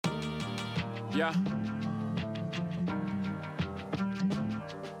Yeah.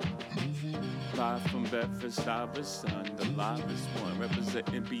 Live from Bedford Stuyvesant, the livest one,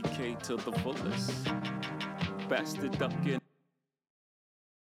 representing BK to the fullest. Bastard ducking.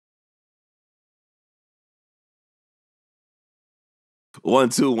 1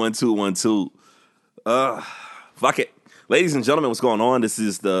 2 1 2 1 2. Fuck it. Ladies and gentlemen, what's going on? This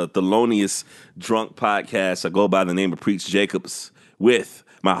is the Thelonious Drunk Podcast. I go by the name of Preach Jacobs with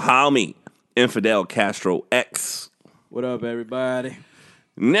my homie, Infidel Castro X. What up, everybody?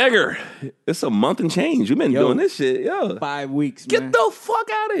 Nigger, it's a month and change. We've been doing this shit, yo. 5 weeks, Get man. the fuck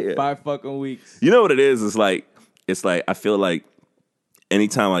out of here. 5 fucking weeks. You know what it is? It's like I feel like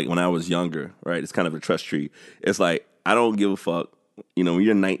anytime, like when I was younger, right? It's kind of a trust tree. It's like I don't give a fuck. You know, when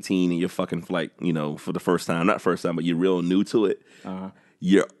you're 19 and you're fucking like, you know, for the first time, not first time, but you're real new to it.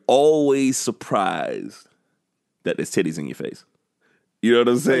 You're always surprised that there's titties in your face. You know what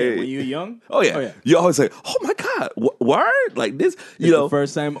I'm saying? When you're young? Oh yeah. You always say, "Oh my god, word!" Like this, you know, the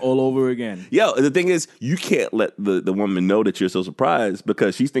first time all over again. Yo, the thing is, you can't let the woman know that you're so surprised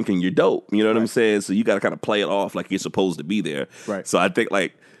because she's thinking you're dope. You know what I'm saying? So you got to kind of play it off like you're supposed to be there. Right. So I think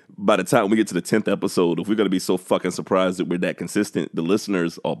like by the time we get to the 10th episode, if we're going to be so fucking surprised that we're that consistent, the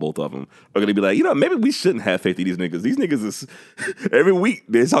listeners, or both of them, are going to be like, you know, maybe we shouldn't have faith in these niggas. These niggas is every week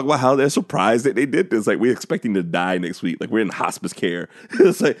they talk about how they're surprised that they did this. Like we're expecting to die next week. Like we're in hospice care.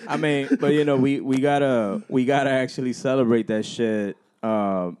 It's like, I mean, but you know, we gotta actually celebrate that shit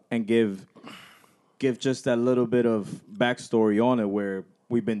and give just that little bit of backstory on it where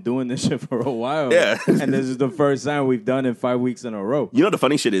we've been doing this shit for a while. Yeah. And this is the first time we've done it 5 weeks in a row. you know, the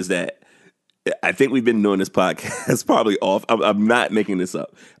funny shit is that I think we've been doing this podcast probably off. I'm not making this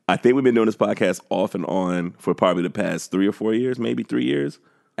up. I think we've been doing this podcast off and on for probably the past 3 or 4 years, maybe 3 years.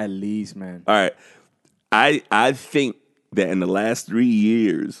 At least, man. All right. I think that in the last 3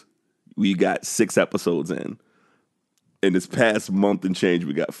 years, we got 6 episodes in. In this past month and change,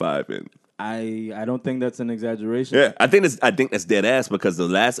 we got 5 in. I don't think that's an exaggeration. Yeah, I think that's dead ass because the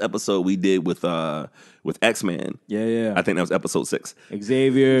last episode we did with X-Man. Yeah. I think that was episode 6.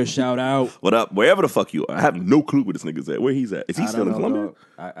 Xavier, shout out. What up? Wherever the fuck you are. I have no clue where this nigga's at. Where he's at. Is he still in Colombia?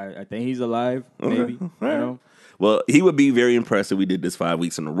 I think he's alive, Okay. maybe. All right. You know? Well, he would be very impressed if we did this 5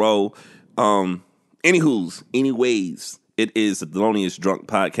 weeks in a row. Anyways, it is the Thelonious Drunk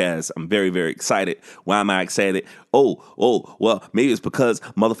Podcast. I'm very, very excited. Why am I excited? Well, maybe it's because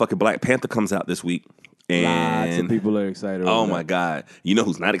motherfucking Black Panther comes out this week. And Lots of people are excited. oh over my that. God. You know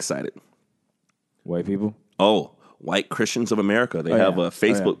who's not excited? White people? Oh, White Christians of America. They have yeah. a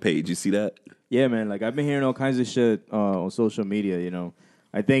Facebook page. You see that? Yeah, man. Like, I've been hearing all kinds of shit on social media, you know.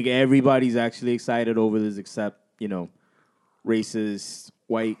 I think everybody's actually excited over this except, you know, racist,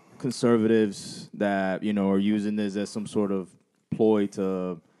 white conservatives that, you know, are using this as some sort of ploy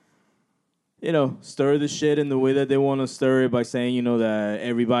to, you know, stir the shit in the way that they want to stir it by saying, you know, that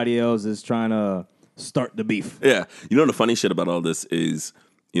everybody else is trying to start the beef. Yeah. You know, the funny shit about all this is,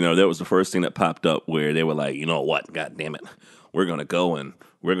 you know, that was the first thing that popped up where they were like, you know what? God damn it. We're going to go and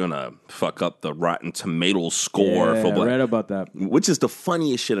we're going to fuck up the Rotten Tomatoes score for Black. I read about that. Which is the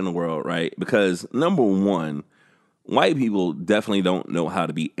funniest shit in the world, right? Because number one, white people definitely don't know how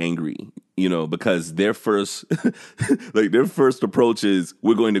to be angry, you know, because their first approach is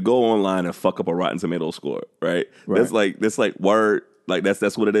we're going to go online and fuck up a Rotten Tomatoes score, right? That's like word. Like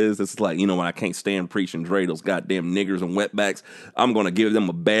that's what it is. It's like, you know, when I can't stand Preach and Dre, those goddamn niggers and wetbacks, I'm gonna give them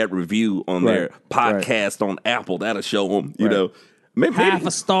a bad review on their podcast on Apple. That'll show them, you know, maybe half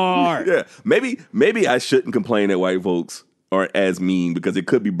a star. Yeah, maybe I shouldn't complain that white folks aren't as mean because it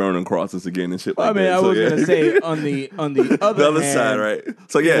could be burning crosses again and shit like I mean, that. I was gonna say on the other the other hand, side, right?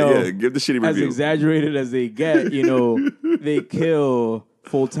 So yeah, give the shitty as review. exaggerated as they get, you know, they kill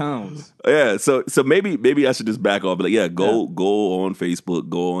full towns. Yeah, so maybe I should just back off. But like, go on Facebook,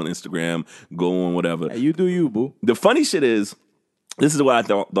 go on Instagram, go on whatever. Hey, you do you, boo. The funny shit is, this is why I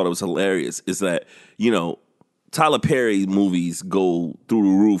thought it was hilarious, is that, you know, Tyler Perry movies go through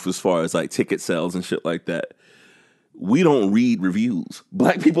the roof as far as like ticket sales and shit like that. We don't read reviews.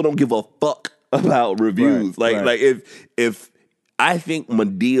 Black people don't give a fuck about reviews. Like if I think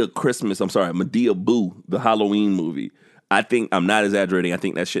Medea Boo, the Halloween movie, I think, I'm not exaggerating, I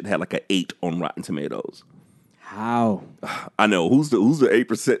think that shit had like an 8 on Rotten Tomatoes. How? I know. Who's the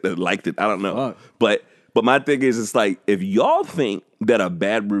 8% that liked it? I don't know. But my thing is, it's like, if y'all think that a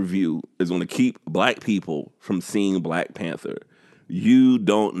bad review is going to keep black people from seeing Black Panther, you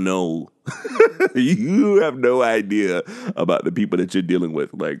don't know. You have no idea about the people that you're dealing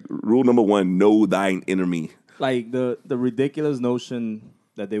with. Like, rule number 1, know thine enemy. Like, the ridiculous notion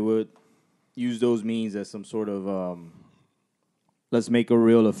that they would use those means as some sort of let's make a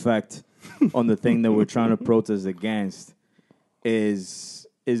real effect on the thing that we're trying to protest against is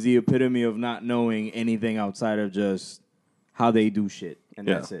the epitome of not knowing anything outside of just how they do shit, and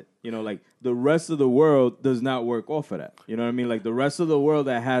that's it. You know, like the rest of the world does not work off of that. You know what I mean? Like the rest of the world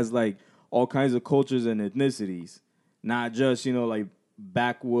that has like all kinds of cultures and ethnicities, not just, you know, like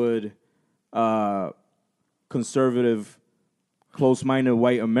backwood, conservative, close-minded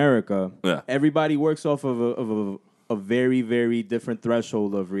white America. Yeah. Everybody works off of a very, very different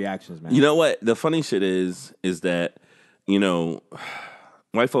threshold of reactions, man. You know what? The funny shit is that, you know,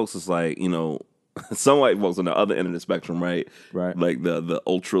 white folks is like, you know, some white folks on the other end of the spectrum, right? Right. Like the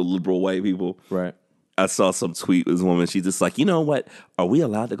ultra liberal white people. Right. I saw some tweet with this woman. She's just like, you know what? Are we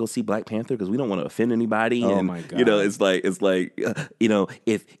allowed to go see Black Panther? Because we don't want to offend anybody. Oh, and, my God. You know, it's like, you know,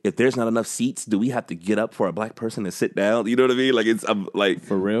 if there's not enough seats, do we have to get up for a black person to sit down? You know what I mean? Like, I'm like,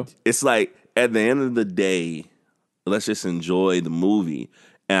 For real? It's like, at the end of the day, let's just enjoy the movie.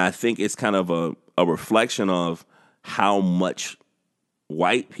 And I think it's kind of a reflection of how much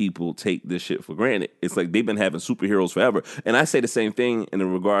white people take this shit for granted. It's like they've been having superheroes forever. And I say the same thing in the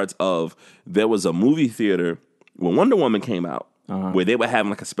regards of there was a movie theater when Wonder Woman came out where they were having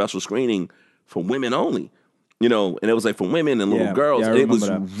like a special screening for women only. You know, and it was like for women and little girls. Yeah, It was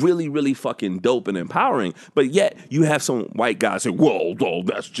that. really, really fucking dope and empowering. But yet you have some white guys say, whoa,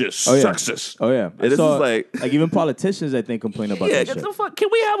 that's just sexist. Oh, yeah. And it's just like even politicians, I think, complain about that get shit. the fuck. Can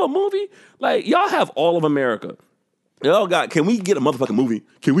we have a movie? Like, y'all have all of America. Y'all got, can we get a motherfucking movie?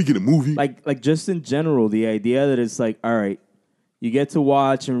 Can we get a movie? Like just in general, the idea that it's like, all right, you get to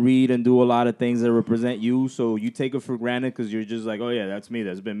watch and read and do a lot of things that represent you, so you take it for granted because you're just like, oh, yeah, that's me,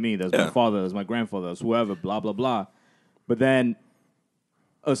 that's been me, that's my father, that's my grandfather, that's whoever, blah, blah, blah. But then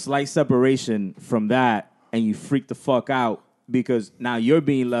a slight separation from that, and you freak the fuck out because now you're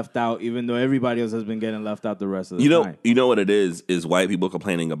being left out, even though everybody else has been getting left out the rest of the time. You know what it is white people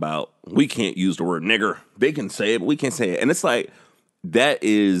complaining about, we can't use the word nigger. They can say it, but we can't say it. And it's like, that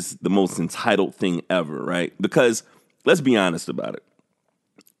is the most entitled thing ever, right? Because let's be honest about it.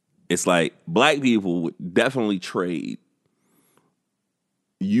 It's like black people would definitely trade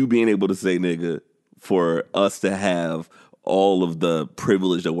you being able to say nigga for us to have all of the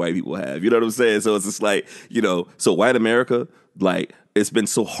privilege that white people have. You know what I'm saying? So it's just like, you know, so white America, like, it's been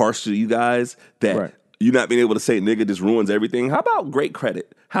so harsh to you guys that you not being able to say nigga just ruins everything. How about great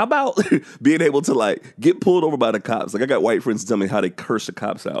credit? How about being able to, like, get pulled over by the cops? Like, I got white friends to tell me how they curse the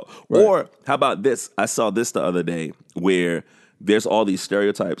cops out. Right. Or how about this? I saw this the other day where there's all these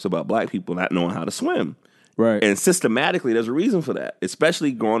stereotypes about black people not knowing how to swim. Right. And systematically, there's a reason for that,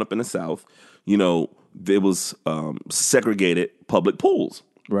 especially growing up in the South. You know, there was segregated public pools.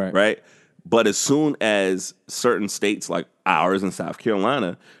 Right. Right. But as soon as certain states like ours in South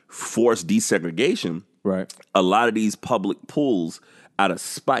Carolina forced desegregation, a lot of these public pools, out of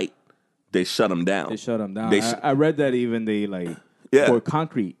spite, they shut them down. They shut them down. I read that even they poured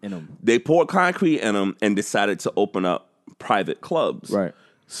concrete in them. They poured concrete in them and decided to open up private clubs. Right.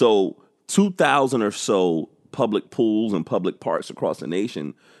 So 2,000 or so public pools and public parks across the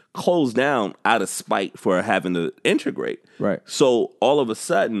nation closed down out of spite for having to integrate. Right. So all of a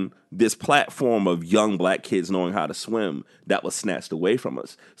sudden, this platform of young black kids knowing how to swim, that was snatched away from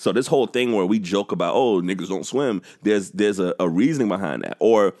us. So this whole thing where we joke about, oh, niggas don't swim, there's a reasoning behind that.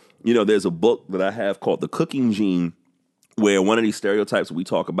 Or, you know, there's a book that I have called The Cooking Gene, where one of these stereotypes we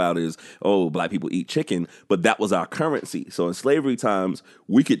talk about is, oh, black people eat chicken, but that was our currency. So in slavery times,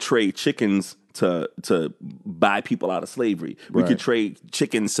 we could trade chickens to buy people out of slavery. We could trade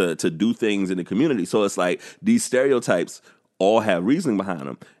chickens to do things in the community. So it's like these stereotypes all have reasoning behind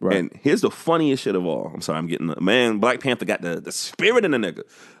them. Right. And here's the funniest shit of all. I'm sorry, I'm getting man, Black Panther got the spirit in the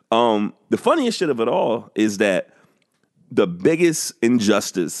nigga. The funniest shit of it all is that the biggest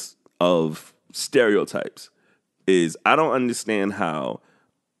injustice of stereotypes is I don't understand how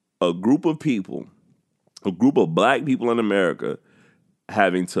a group of people, a group of black people in America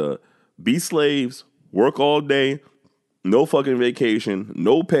having to be slaves, work all day, no fucking vacation,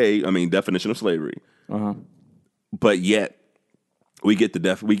 no pay. I mean, definition of slavery. But yet we get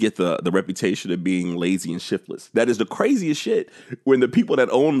the reputation of being lazy and shiftless. That is the craziest shit. When the people that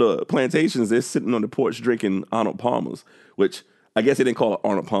own the plantations, they're sitting on the porch drinking Arnold Palmer's, which I guess they didn't call it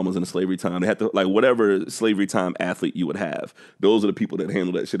Arnold Palmer's in the slavery time. They had to, like, whatever slavery time athlete you would have. Those are the people that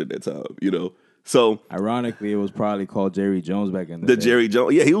handled that shit at that time, you know? So ironically, it was probably called Jerry Jones back in the day. Jerry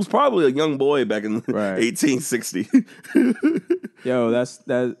Jones. Yeah, he was probably a young boy back in 1860. Yo, that's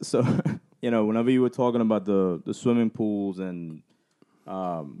so you know, whenever you were talking about the swimming pools and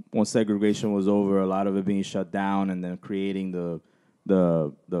once segregation was over, a lot of it being shut down and then creating the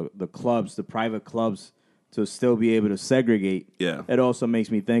clubs, the private clubs to still be able to segregate. Yeah. It also makes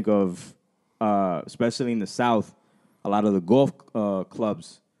me think of, especially in the South, a lot of the golf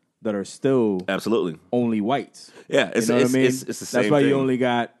clubs that are still Absolutely. only whites. Yeah, You know what I mean? It's the same That's why thing. you only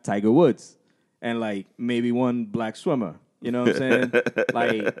got Tiger Woods and like maybe one black swimmer. You know what I'm saying?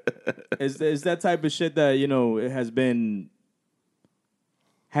 Like, it's that type of shit that, you know, it has been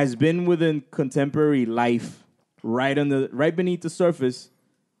within contemporary life, right beneath the surface.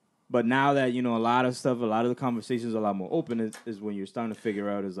 But now that, you know, a lot of the conversations are a lot more open is when you're starting to figure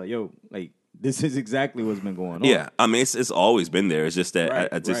out is like, yo, like, this is exactly what's been going on. Yeah, I mean, it's always been there. It's just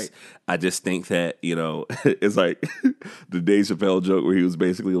that I just think that, you know, it's like the Dave Chappelle joke where he was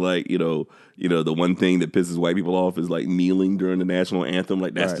basically like, you know, the one thing that pisses white people off is like kneeling during the national anthem.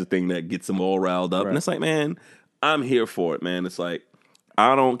 Like that's the thing that gets them all riled up. And it's like, man, I'm here for it, man. It's like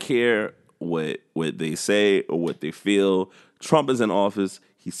I don't care what they say or what they feel. Trump is in office.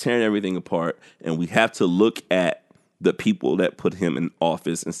 He's tearing everything apart, and we have to look at the people that put him in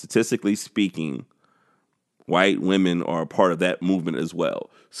office. And statistically speaking, white women are a part of that movement as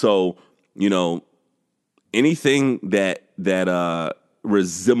well. So, you know, anything that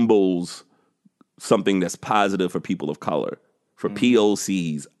resembles something that's positive for people of color, for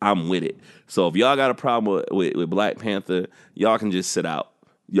POCs, I'm with it. So if y'all got a problem with Black Panther, y'all can just sit out.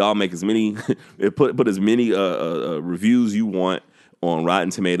 Y'all make as many, put as many reviews you want on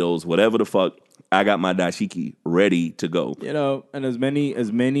Rotten Tomatoes, whatever the fuck. I got my dashiki ready to go. You know, and as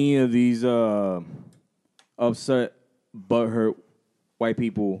many of these upset, butthurt white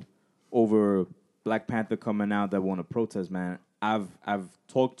people over Black Panther coming out that want to protest, man, I've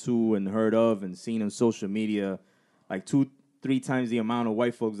talked to and heard of and seen on social media like 2-3 times the amount of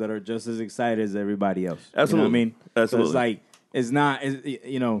white folks that are just as excited as everybody else. Absolutely. You know what I mean? Absolutely. So it's like,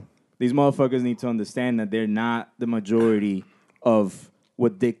 you know, these motherfuckers need to understand that they're not the majority of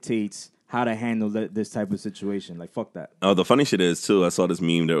what dictates how to handle this type of situation. Like, fuck that. Oh, the funny shit is, too, I saw this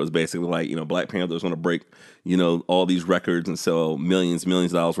meme that was basically like, you know, Black Panther is going to break, you know, all these records and sell millions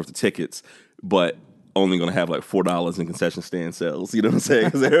of dollars worth of tickets, but only going to have like $4 in concession stand sales. You know what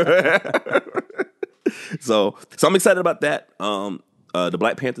I'm saying? So I'm excited about that. The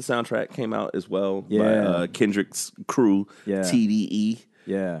Black Panther soundtrack came out as well by Kendrick's crew, TDE.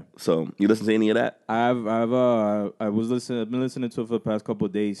 Yeah. So you listen to any of that? I've been listening to it for the past couple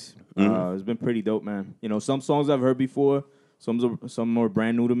of days. It's been pretty dope, man. You know, some songs I've heard before, some more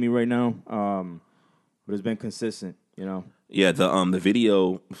brand new to me right now. But it's been consistent, you know. Yeah, the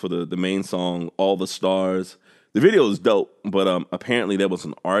video for the main song, All the Stars. The video is dope, but apparently there was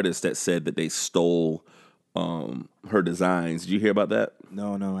an artist that said that they stole her designs. Did you hear about that?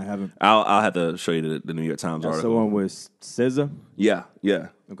 No, I haven't. I'll have to show you the New York Times That's article. the one with SZA? Yeah.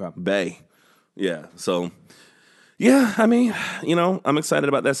 Okay. Bay. Yeah. So, yeah, I mean, you know, I'm excited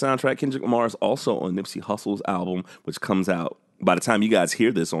about that soundtrack. Kendrick Lamar is also on Nipsey Hussle's album, which comes out. By the time you guys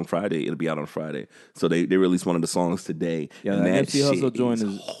hear this on Friday, it'll be out on Friday. So they released one of the songs today. Yeah, and that Nipsey Hussle joined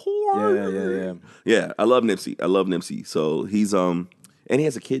is hard. Yeah, I love Nipsey. So he's and he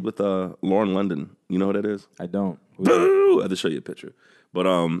has a kid with Lauren London. You know who that is? I don't. Boo! I have to show you a picture. But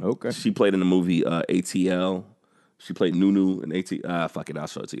okay. She played in the movie ATL. She played Nunu in ATL. Fuck it, I'll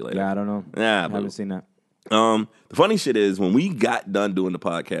show it to you later. Yeah, I don't know. Yeah, I haven't seen that. The funny shit is when we got done doing the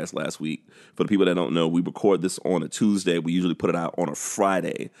podcast last week, for the people that don't know, we record this on a Tuesday. We usually put it out on a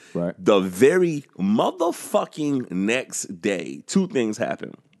Friday. Right. The very motherfucking next day, two things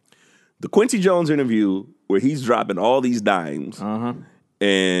happen. The Quincy Jones interview where he's dropping all these dimes.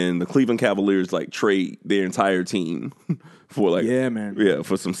 And the Cleveland Cavaliers like trade their entire team for like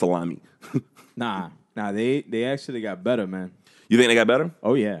for some salami. Nah, they actually got better, man. You think they got better?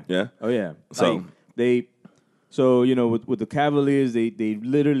 Oh yeah. Yeah. Oh yeah. So so you know with the Cavaliers they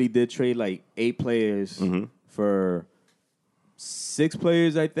literally did trade like 8 players for 6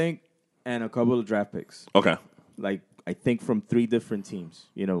 players I think and a couple of draft picks. Okay. Like I think from 3 different teams.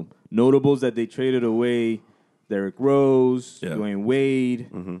 You know, notables that they traded away. Derrick Rose, Dwayne Wade.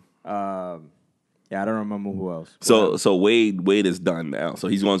 I don't remember who else. So Wade is done now. So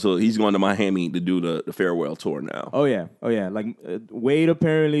he's going to Miami to do the farewell tour now. Oh yeah. Like Wade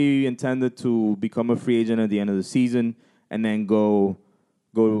apparently intended to become a free agent at the end of the season and then go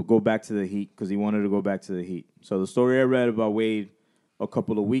back to the Heat because he wanted to go back to the Heat. So the story I read about Wade a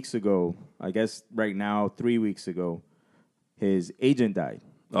couple of weeks ago, I guess right now 3 weeks ago, his agent died.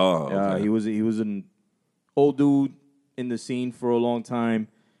 Oh, okay. He was an old dude in the scene for a long time,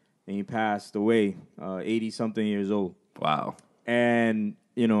 and he passed away, 80-something years old. Wow. And,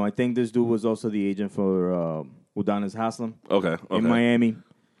 you know, I think this dude was also the agent for Udonis Haslem in Miami.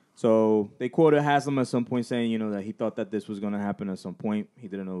 So they quoted Haslem at some point saying, you know, that he thought that this was going to happen at some point. He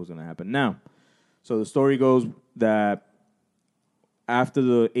didn't know it was going to happen now. So the story goes that after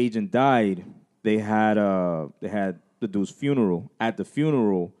the agent died, they had the dude's funeral. At the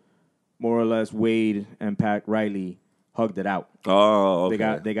funeral, more or less, Wade and Pat Riley hugged it out. Oh,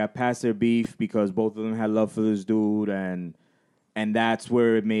 okay. They got past their beef because both of them had love for this dude, and that's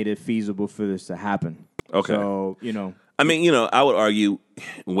where it made it feasible for this to happen. Okay. So, you know. I mean, you know, I would argue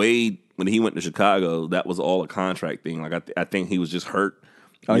Wade, when he went to Chicago, that was all a contract thing. Like, I think he was just hurt.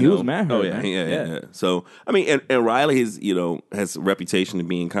 Oh, he was mad hurt. Oh, yeah, yeah. So, I mean, and Riley has a reputation of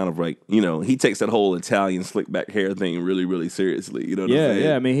being kind of like, you know, he takes that whole Italian slick back hair thing really, really seriously. You know what I'm saying?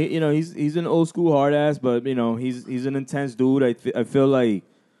 Yeah. I mean, he's an old school hard ass, but, you know, he's an intense dude. I feel like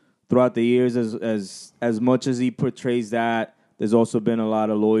throughout the years, as much as he portrays that, there's also been a lot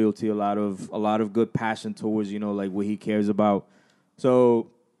of loyalty, a lot of good passion towards, you know, like what he cares about. So,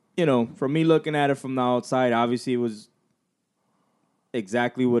 you know, for me looking at it from the outside, obviously it was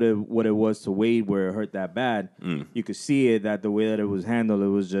exactly what it was to Wade, where it hurt that bad. You could see it, that the way that it was handled, it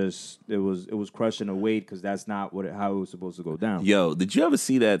was crushing a Wade, because that's not how it was supposed to go down. Yo, did you ever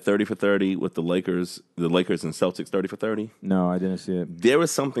see that 30 for 30 with the Lakers and Celtics 30 for 30? No, I didn't see it. There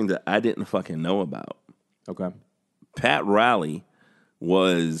was something that I didn't fucking know about. Okay. Pat Riley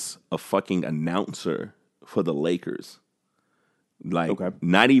was a fucking announcer for the Lakers. Like,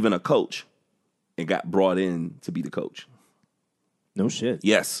 not even a coach, and got brought in to be the coach. No shit.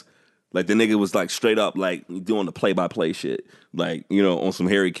 Yes. Like, the nigga was, like, straight up, like, doing the play-by-play shit. Like, you know, on some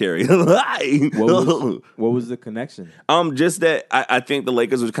Harry Carey. What was the connection? Just that I think the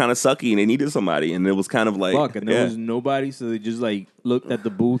Lakers were kind of sucky, and they needed somebody, and it was kind of like... Fuck, and there was nobody, so they just, like, looked at the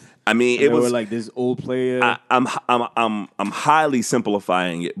booth. I mean, it was... were like, this old player... I'm highly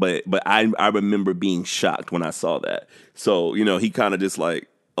simplifying it, but I remember being shocked when I saw that. So, you know, he kind of just like,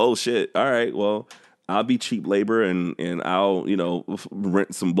 oh, shit, all right, well... I'll be cheap labor and I'll, you know,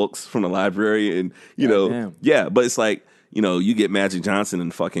 rent some books from the library and, you know, damn. Yeah. But it's like, you know, you get Magic Johnson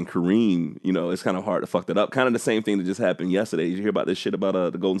and fucking Kareem, you know, it's kind of hard to fuck that up. Kind of the same thing that just happened yesterday. Did you hear about this shit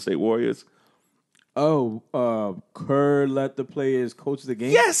about the Golden State Warriors? Oh, Kerr let the players coach the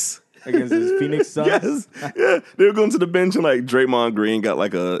game? Yes. Against his Phoenix Suns? Yes. Yeah. They were going to the bench and like Draymond Green got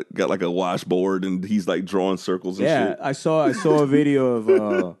like a washboard and he's like drawing circles and shit. Yeah, I saw a video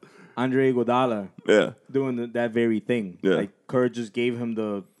of Andre Iguodala doing that very thing. Yeah. Like, Kerr just gave him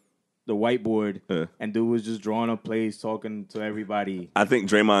the whiteboard, and dude was just drawing up plays, talking to everybody. I think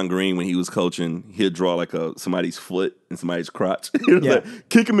Draymond Green, when he was coaching, he'd draw like somebody's foot and somebody's crotch. Like,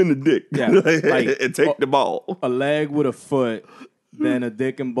 kick him in the dick, and take the ball. A leg with a foot, then a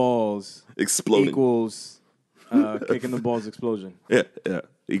dick and balls exploding equals kicking the balls explosion. Yeah,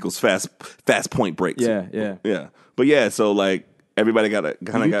 equals fast point breaks. Yeah. But yeah, so like everybody got mad.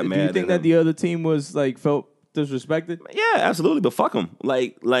 Do you think that the other team was like felt disrespected? Yeah, absolutely. But fuck them.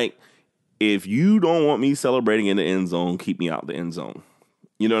 Like if you don't want me celebrating in the end zone, keep me out the end zone.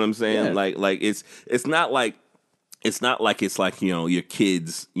 You know what I'm saying? Yeah. Like it's not like it's like, you know, your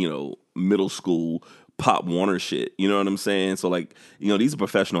kids, you know, middle school Pop Warner shit. You know what I'm saying? So like, you know, these are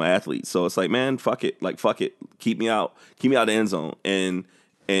professional athletes. So it's like, man, fuck it. Like, fuck it. Keep me out the end zone. And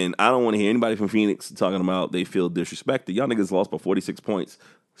I don't want to hear anybody from Phoenix talking about they feel disrespected. Y'all niggas lost by 46 points.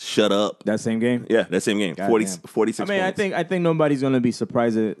 Shut up. That same game? Yeah, that same game. 46 I mean, points. I think nobody's going to be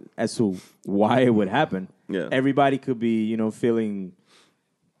surprised as to why it would happen. Yeah. Everybody could be, you know, feeling,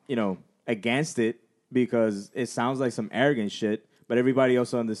 you know, against it because it sounds like some arrogant shit, but everybody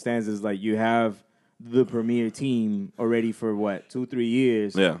also understands is like you have the premier team already for what, 2-3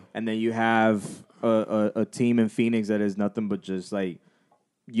 years. Yeah. And then you have a team in Phoenix that is nothing but just like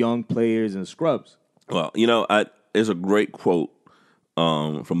young players and scrubs. Well, you know, there's a great quote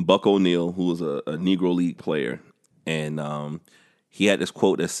from Buck O'Neal, who was a Negro League player. And he had this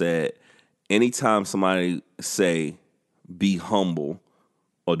quote that said, anytime somebody say, be humble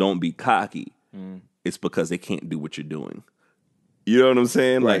or don't be cocky, it's because they can't do what you're doing. You know what I'm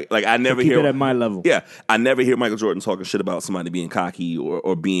saying? Right. Like I never keep hear it at my level. Yeah, I never hear Michael Jordan talking shit about somebody being cocky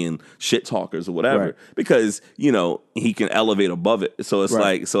or being shit talkers or whatever, because you know he can elevate above it. So it's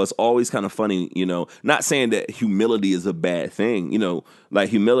like, so it's always kind of funny, you know. Not saying that humility is a bad thing, you know. Like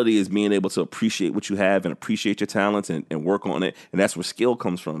humility is being able to appreciate what you have and appreciate your talents and work on it, and that's where skill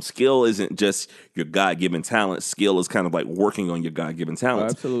comes from. Skill isn't just your God-given talent. Skill is kind of like working on your God-given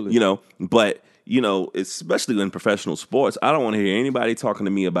talents. Absolutely, you know, but. You know, especially in professional sports, I don't want to hear anybody talking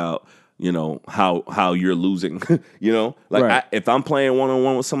to me about, you know, how you're losing. You know, like if I'm playing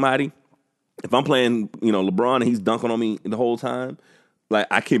one-on-one with somebody, if I'm playing, you know, LeBron and he's dunking on me the whole time, like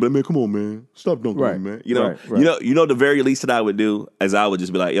I can't be like, man, come on, man, stop dunking on me, man. You know, the very least that I would do is I would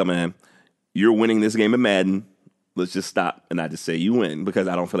just be like, yo, man, you're winning this game of Madden. let's just stop and I just say you win because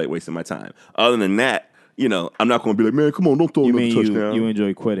I don't feel like wasting my time. Other than that, I'm not going to be like, man, come on, don't throw another touchdown. You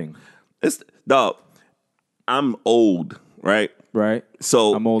enjoy quitting? Dog, I'm old, right? Right.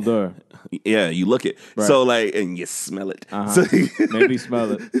 So I'm older. Yeah, you look it. Right. So and you smell it. So, maybe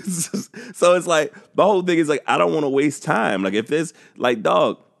smell it. So it's like the whole thing is like I don't want to waste time. Like if there's like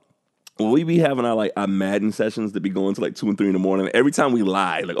dog, when we be having our Madden sessions that be going to 2 and 3 in the morning. Every time we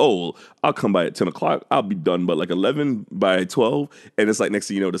lie, I'll come by at 10 o'clock. I'll be done by 11 by 12, and it's like next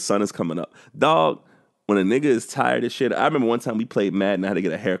thing you know the sun is coming up. Dog. When a nigga is tired of shit, I remember one time we played Madden. I had to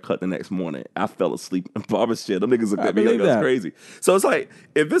get a haircut the next morning. I fell asleep in barber shit. Them niggas looked at me like that's crazy. So it's like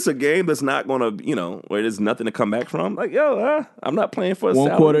if it's a game that's not gonna, where there's nothing to come back from, I'm not playing for a salary.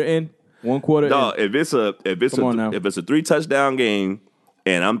 1 quarter in. If it's a 3 touchdown game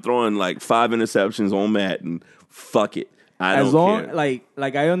and I'm throwing 5 interceptions on Madden, fuck it. I don't care.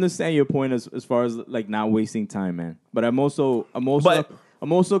 Like I understand your point as far as not wasting time, man. But I'm also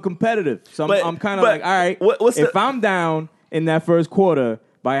competitive. So I'm kind of all right, if I'm down in that first quarter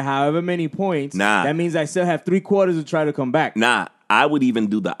by however many points, that means I still have 3 quarters to try to come back. Nah, I would even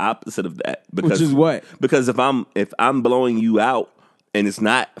do the opposite of that. Which is what? Because if I'm blowing you out and it's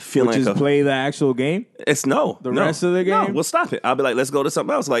not feeling Which is play the actual game? It's the rest of the game? No, we'll stop it. I'll be like, let's go to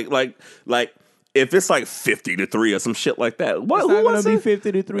something else. Like if it's 50-3 or some shit like that. What? It's not going to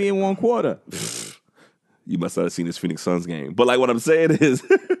be 50-3 in 1 quarter. You must not have seen this Phoenix Suns game. But what I'm saying is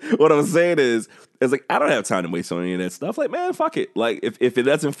it's I don't have time to waste on any of that stuff. Man, fuck it. If it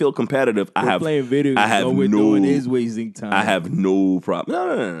doesn't feel competitive, playing video games. All we're doing is wasting time. I have no problem.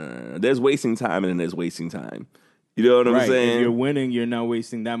 No. There's wasting time and then there's wasting time. You know what I'm saying? If you're winning, you're not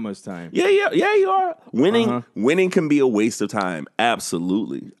wasting that much time. Yeah, you are. Winning can be a waste of time.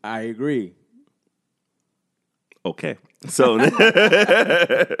 Absolutely. I agree. Okay. So this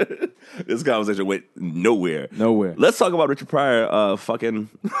conversation went nowhere. Let's talk about Richard Pryor fucking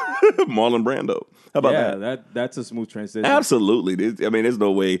Marlon Brando. How about that? Yeah, that's a smooth transition. Absolutely. There's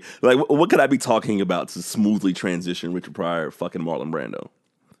no way. What could I be talking about to smoothly transition Richard Pryor fucking Marlon Brando?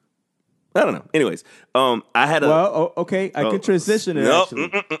 I don't know. Anyways, I had a... Well, okay. I can transition it,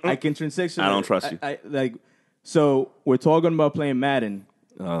 actually. I can transition I don't trust you. So, we're talking about playing Madden.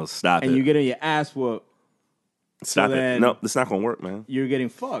 Oh, stop it. And you're getting your ass whooped. Stop it. No, it's not going to work, man. You're getting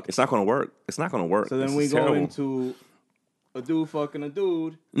fucked. It's not going to work. It's not going to work. So then we go into a dude fucking a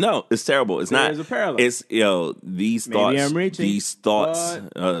dude. No, it's terrible. It's not. There's a parallel. It's, these Maybe thoughts. I'm reaching. These thoughts.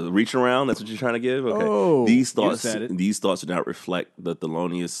 Reaching around, that's what you're trying to give? Okay. Oh, these thoughts do not reflect the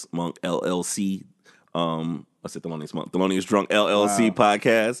Thelonious Monk LLC. I said Thelonious Monk. Thelonious Drunk LLC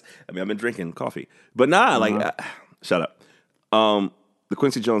podcast. I've been drinking coffee. But shut up. The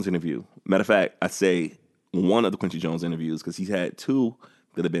Quincy Jones interview. Matter of fact, I say one of the Quincy Jones interviews because he's had 2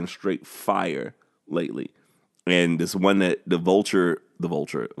 that have been straight fire lately. And this one that the Vulture.com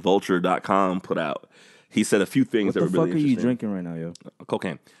put out, he said a few things that were really interesting. What the fuck are you drinking right now, yo?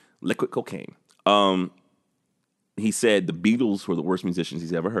 Cocaine. Liquid cocaine. He said the Beatles were the worst musicians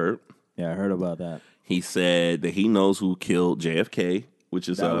he's ever heard. Yeah, I heard about that. He said that he knows who killed JFK, which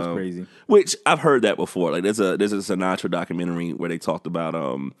is that was crazy. Which I've heard that before. There's a Sinatra documentary where they talked about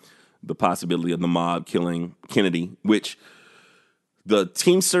the possibility of the mob killing Kennedy, which the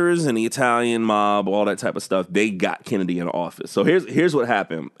Teamsters and the Italian mob, all that type of stuff, they got Kennedy in office. So here's what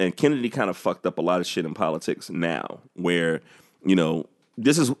happened. And Kennedy kind of fucked up a lot of shit in politics now, where,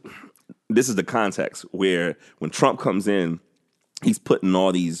 this is the context where when Trump comes in, he's putting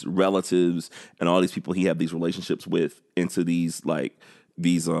all these relatives and all these people he have these relationships with into these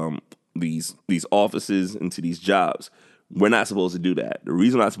offices, into these jobs. We're not supposed to do that. The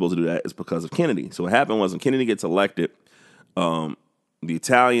reason we're not supposed to do that is because of Kennedy. So what happened was when Kennedy gets elected, the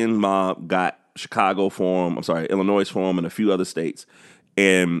Italian mob got Illinois for him, and a few other states.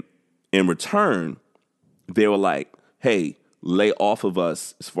 And in return, they were like, hey, lay off of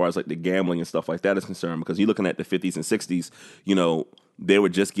us as far as the gambling and stuff like that is concerned. Because you're looking at the 50s and 60s, they were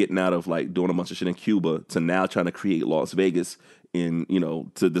just getting out of doing a bunch of shit in Cuba to now trying to create Las Vegas to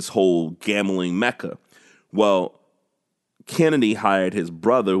this whole gambling mecca. Well, Kennedy hired his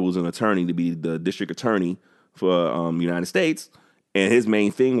brother, who was an attorney, to be the district attorney for the United States. And his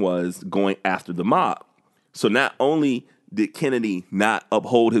main thing was going after the mob. So not only did Kennedy not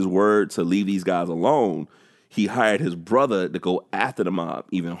uphold his word to leave these guys alone, he hired his brother to go after the mob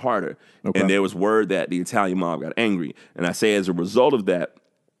even harder. Okay. And there was word that the Italian mob got angry. And I say as a result of that,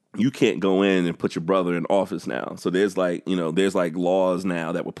 you can't go in and put your brother in office now. So there's laws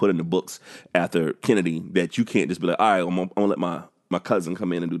now that were put in the books after Kennedy that you can't just be like, all right, I'm gonna let my cousin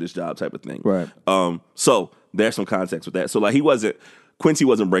come in and do this job type of thing. Right. So there's some context with that. So he wasn't Quincy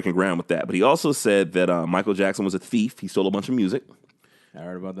wasn't breaking ground with that, but he also said that Michael Jackson was a thief. He stole a bunch of music. I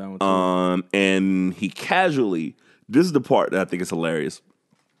heard about that one too. And he casually, this is the part that I think is hilarious.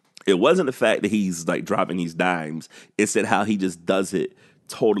 It wasn't the fact that he's like dropping these dimes. It said how he just does it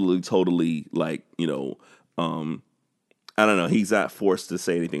totally like, I don't know. He's not forced to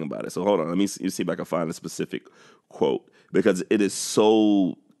say anything about it. So hold on. Let me see if I can find a specific quote because it is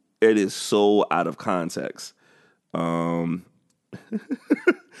so out of context.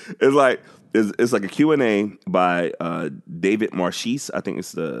 It's like a Q&A by David Marchese. I think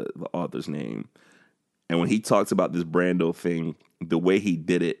it's the author's name. And when he talks about this Brando thing, the way he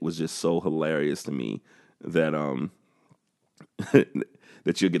did it was just so hilarious to me that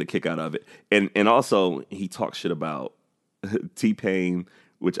that you'll get a kick out of it. And also he talks shit about T-Pain,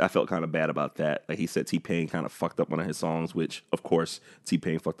 which I felt kind of bad about that. Like he said T-Pain kind of fucked up one of his songs, which of course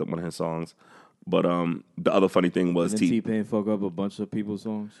T-Pain fucked up one of his songs. But the other funny thing was T-Pain fuck up a bunch of people's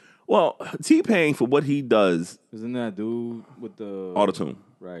songs. Well, T-Pain for what he does, isn't that dude with the autotune?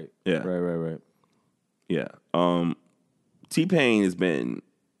 Right. Yeah. Right. Yeah. T-Pain has been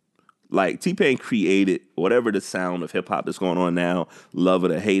like T-Pain created whatever the sound of hip hop that's going on now, love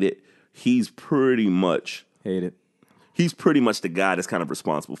it or hate it. He's pretty much He's pretty much the guy that's kind of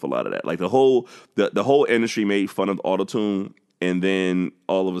responsible for a lot of that. Like the whole industry made fun of autotune, and then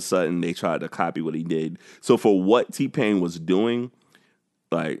all of a sudden they tried to copy what he did. So for what T-Pain was doing,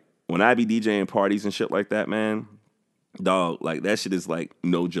 like when I be DJing parties and shit like that, man, dog, like that shit is like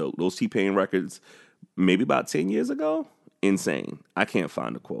no joke. Those T-Pain records, maybe about 10 years ago, insane. I can't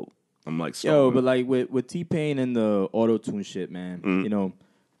find a quote. I'm like, but like with T-Pain and the auto-tune shit, man,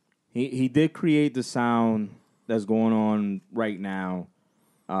 he did create the sound that's going on right now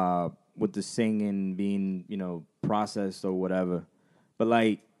with the singing being, processed or whatever. But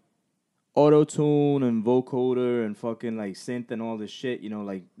like auto-tune and vocoder and fucking like synth and all this shit,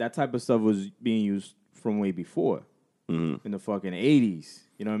 like that type of stuff was being used from way before in the fucking 80s.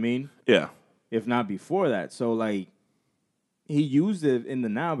 You know what I mean? Yeah. If not before that. So like he used it in the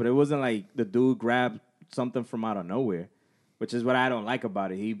now, but it wasn't like the dude grabbed something from out of nowhere, which is what I don't like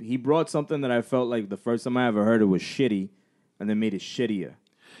about it. He brought something that I felt like the first time I ever heard it was shitty, and then made it shittier.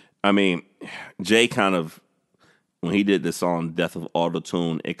 I mean, Jay kind of, when he did the song Death of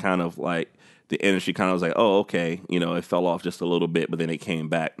Autotune, it kind of like, the industry kind of was like, oh, okay, it fell off just a little bit, but then it came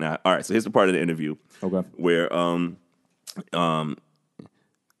back. Now, all right, so here's the part of the interview where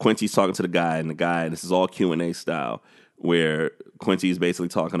Quincy's talking to the guy, and this is all Q&A style, where Quincy is basically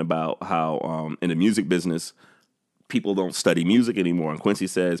talking about how in the music business, people don't study music anymore. And Quincy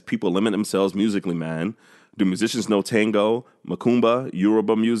says, people limit themselves musically, man. Do musicians know tango, macumba,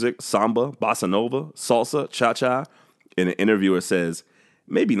 Yoruba music, samba, bossa nova, salsa, cha-cha? And the interviewer says,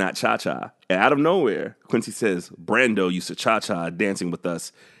 maybe not cha-cha. And out of nowhere, Quincy says, Brando used to cha-cha dancing with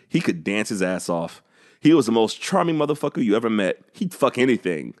us. He could dance his ass off. He was the most charming motherfucker you ever met. He'd fuck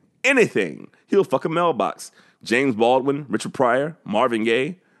anything. Anything. He'll fuck a mailbox. James Baldwin, Richard Pryor, Marvin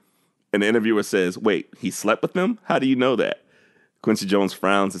Gaye. And the interviewer says, wait, he slept with them? How do you know that? Quincy Jones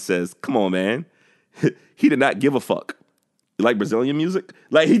frowns and says, come on, man. He did not give a fuck. You like Brazilian music?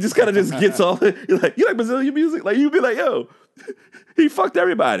 Like, he just kind of just gets off. You're like, you like Brazilian music? Like, you'd be like, yo, he fucked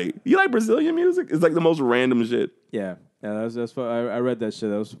everybody. You like Brazilian music? It's like the most random shit. Yeah, that's I read that shit.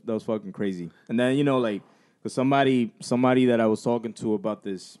 That was fucking crazy. And then, like, cause somebody that I was talking to about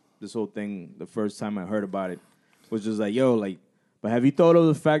this whole thing, the first time I heard about it, was just like, yo, like, but have you thought of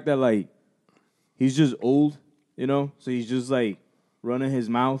the fact that, like, he's just old, So he's just, like, running his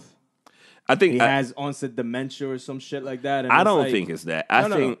mouth. I think he has onset dementia or some shit like that. And I don't think it's that. I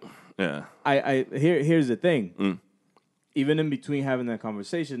think, yeah. Here's the thing. Even in between having that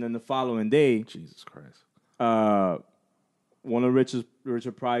conversation, and the following day, Jesus Christ, one of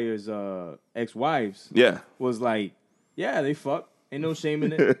Richard Pryor's ex-wives, was like, yeah, they fuck. Ain't no shame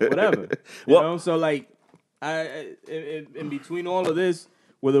in it. Whatever. You know? So like, in between all of this,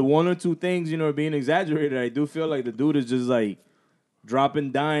 with the one or two things, being exaggerated, I do feel like the dude is just like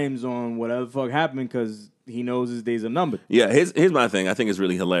dropping dimes on whatever the fuck happened because he knows his days are numbered. Yeah, here's my thing. I think it's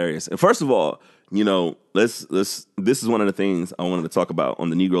really hilarious. And first of all, this is one of the things I wanted to talk about on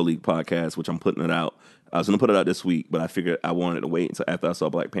the Negro League podcast, which I'm putting it out. I was going to put it out this week, but I figured I wanted to wait until after I saw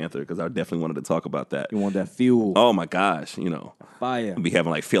Black Panther because I definitely wanted to talk about that. You want that fuel? Oh my gosh, fire. I'd be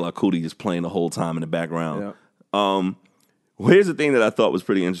having like Fela Kuti just playing the whole time in the background. Yeah. Here's the thing that I thought was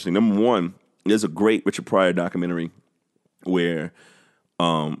pretty interesting. Number one, there's a great Richard Pryor documentary where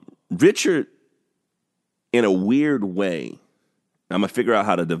Richard, in a weird way, I'm gonna figure out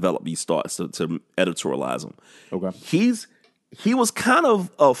how to develop these thoughts to editorialize them. Okay, he was kind of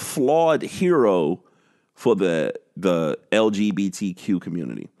a flawed hero for the the LGBTQ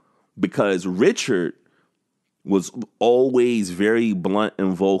community, because Richard was always very blunt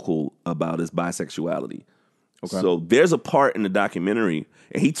and vocal about his bisexuality. Okay. So there's a part in the documentary,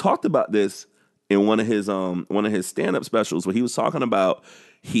 and he talked about this in one of his stand-up specials, where he was talking about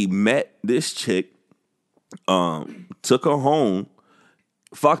he met this chick, took her home,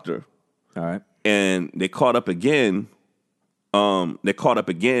 fucked her. All right. And they caught up again. And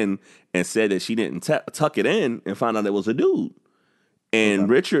said that she didn't tuck it in, and found out it was a dude. And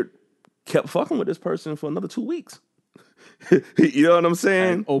Richard kept fucking with this person for another 2 weeks. You know what I'm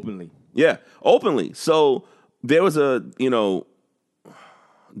saying? And openly. Yeah, openly. So there was a joke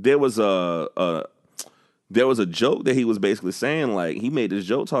that he was basically saying, like, he made this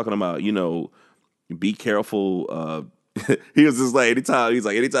joke talking about, be careful. He was just like,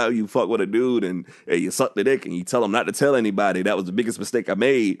 anytime you fuck with a dude and you suck the dick and you tell him not to tell anybody, that was the biggest mistake I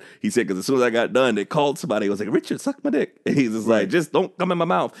made. He said, because as soon as I got done, they called somebody. He was like, Richard, suck my dick. And he's just like, just don't come in my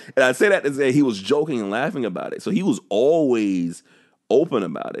mouth. And I say that to say he was joking and laughing about it. So he was always open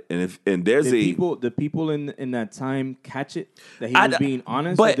about it. And there's the people in that time catch it that he was being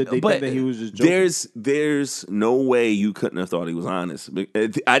honest, or did they think that he was just joking? There's no way you couldn't have thought he was honest.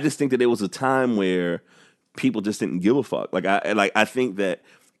 I just think that there was a time where people just didn't give a fuck. I think that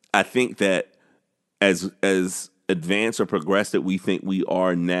as advanced or progressed that we think we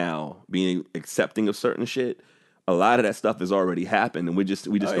are now, being accepting of certain shit, a lot of that stuff has already happened, and we just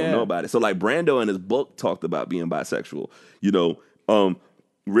don't know about it. So like Brando in his book talked about being bisexual.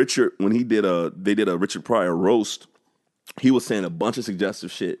 Richard, when they did a Richard Pryor roast, he was saying a bunch of suggestive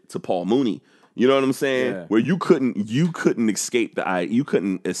shit to Paul Mooney. You know what I'm saying? Yeah. Where you couldn't escape that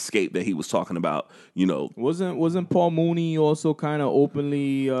he was talking about, Wasn't Paul Mooney also kind of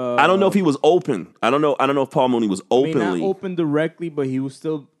openly I don't know if he was open. I don't know if Paul Mooney was openly. Not open directly, but he was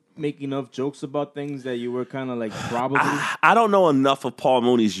still making enough jokes about things that you were kind of like probably. I don't know enough of Paul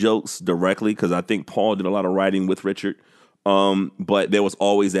Mooney's jokes directly, because I think Paul did a lot of writing with Richard. But there was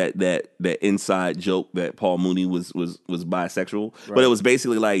always that inside joke that Paul Mooney was bisexual. Right. But it was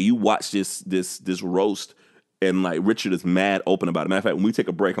basically like, you watch this roast, and like Richard is mad open about it. Matter of fact, when we take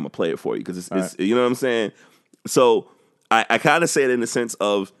a break, I'm gonna play it for you, because it's right. You know what I'm saying. So I kind of say it in the sense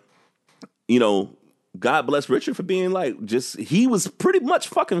of, God bless Richard for being like, he was pretty much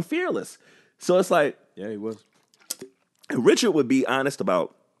fucking fearless. So it's like, yeah, he was. Richard would be honest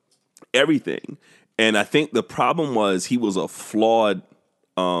about everything. And I think the problem was he was a flawed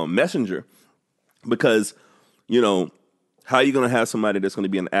messenger, because, how are you going to have somebody that's going to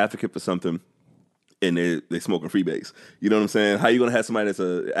be an advocate for something and they smoking freebase? You know what I'm saying? How are you going to have somebody that's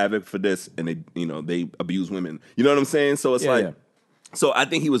an advocate for this and they abuse women? You know what I'm saying? So it's so I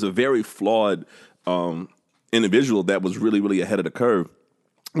think he was a very flawed individual that was really, really ahead of the curve.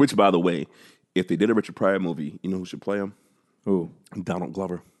 Which, by the way, if they did a Richard Pryor movie, you know who should play him? Who? Donald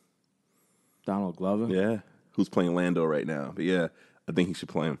Glover. Donald Glover? Yeah. Who's playing Lando right now. But yeah, I think he should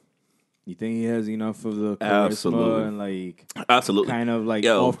play him. You think he has enough of the charisma and like absolutely kind of like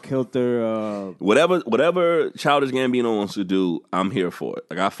off kilter? Whatever Childish Gambino wants to do, I'm here for it.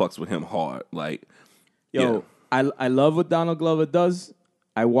 Like, I fucks with him hard. Like, I love what Donald Glover does.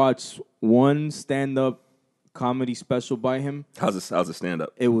 I watched one stand-up comedy special by him. How's it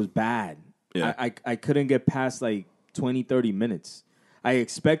stand-up? It was bad. Yeah. I couldn't get past like 20, 30 minutes. I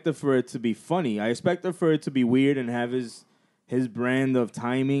expected for it to be funny. I expected for it to be weird and have his brand of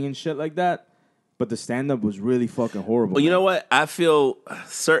timing and shit like that. But the stand-up was really fucking horrible. Well, you know what? I feel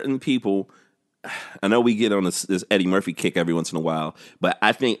certain people, I know we get on this Eddie Murphy kick every once in a while, but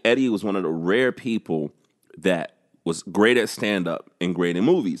I think Eddie was one of the rare people that was great at stand-up and great in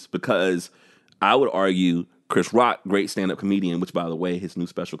movies, because I would argue Chris Rock, great stand-up comedian, which, by the way, his new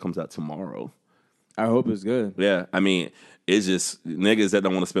special comes out tomorrow. I hope it's good. Yeah, I mean, it's just niggas that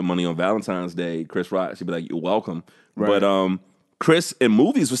don't want to spend money on Valentine's Day. Chris Rock should be like, you're welcome. Right. But Chris in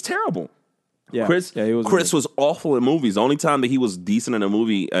movies was terrible. Yeah, Chris was awful in movies. The only time that he was decent in a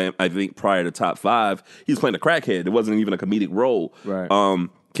movie, I think prior to Top 5, he was playing a crackhead. It wasn't even a comedic role. Right.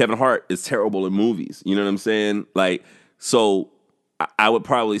 Kevin Hart is terrible in movies. You know what I'm saying? Like, so I would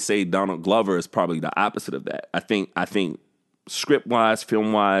probably say Donald Glover is probably the opposite of that. I think script-wise,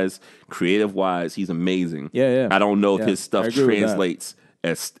 film-wise, creative-wise, he's amazing. Yeah. I don't know if his stuff translates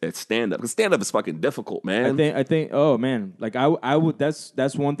as stand-up. Because stand-up is fucking difficult, man. I think. Oh man, like I would.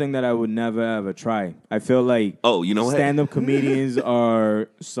 That's one thing that I would never ever try. I feel like stand-up comedians are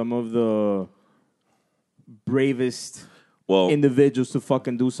some of the bravest individuals to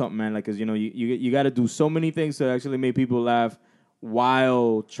fucking do something, man. Like, cause you got to do so many things to actually make people laugh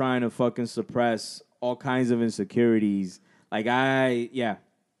while trying to fucking suppress all kinds of insecurities. Like,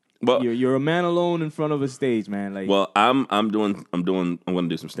 Well, you're a man alone in front of a stage, man. Like, well, I'm gonna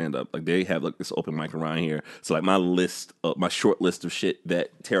do some stand up. Like they have like this open mic around here. So like my short list of shit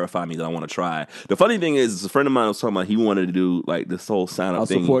that terrify me that I want to try. The funny thing is a friend of mine was talking about he wanted to do like this whole sign up I'll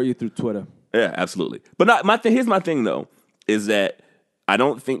thing. support you through Twitter. Yeah, absolutely. But not here's my thing though, is that I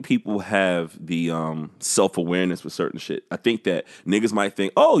don't think people have the self-awareness with certain shit. I think that niggas might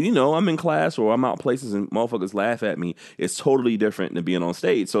think, oh, I'm in class or I'm out places and motherfuckers laugh at me. It's totally different than being on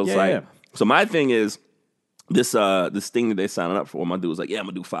stage. So it's so my thing is this thing that they signing up for. My dude was like, yeah, I'm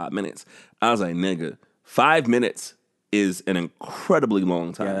gonna do 5 minutes. I was like, nigga, 5 minutes is an incredibly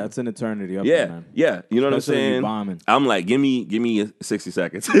long time. Yeah, that's an eternity up there, man. Yeah. You know what I'm saying? Bombing. I'm like, give me 60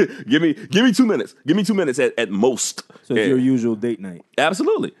 seconds. give me 2 minutes. Give me 2 minutes at most. So it's your usual date night.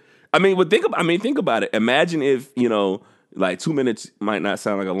 Absolutely. I mean, but think about it. Imagine if, like 2 minutes might not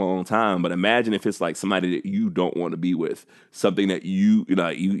sound like a long time, but imagine if it's like somebody that you don't want to be with, something that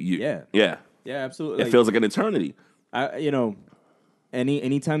Yeah, absolutely. It feels like an eternity.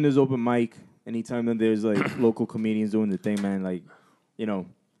 Anytime there's open mic, anytime that there's like local comedians doing the thing, man, like,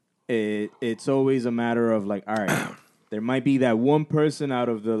 it's always a matter of like, all right, there might be that one person out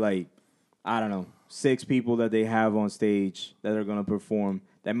of the like, I don't know, 6 people that they have on stage that are gonna perform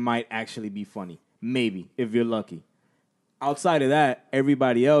that might actually be funny. Maybe, if you're lucky. Outside of that,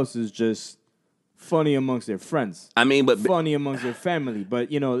 everybody else is just funny amongst their friends. I mean, but funny amongst their family. But,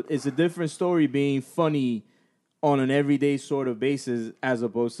 it's a different story being funny on an everyday sort of basis as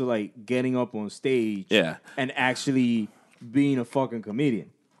opposed to, like, getting up on stage and actually being a fucking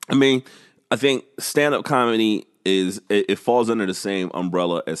comedian. I mean, I think stand-up comedy it falls under the same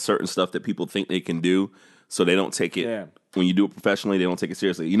umbrella as certain stuff that people think they can do, so they don't take it. Yeah. When you do it professionally, they don't take it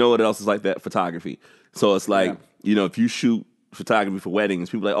seriously. You know what else is like that? Photography. So it's like, if you shoot photography for weddings,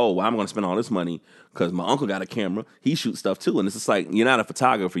 people are like, oh, well, I'm going to spend all this money because my uncle got a camera. He shoots stuff too. And it's just like, you're not a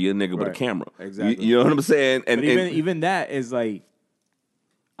photographer. You're a nigga with a camera. Exactly. You know what I'm saying? And even that is like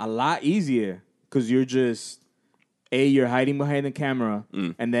a lot easier because you're just, you're hiding behind the camera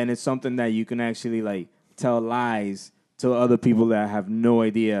and then it's something that you can actually like tell lies to other people that have no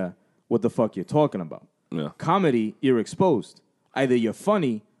idea what the fuck you're talking about. Yeah. Comedy, you're exposed. Either you're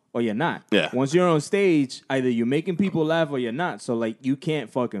funny or you're not. Yeah. Once you're on stage, either you're making people laugh or you're not. So, like, you can't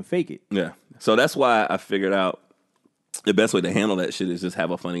fucking fake it. Yeah. So that's why I figured out the best way to handle that shit is just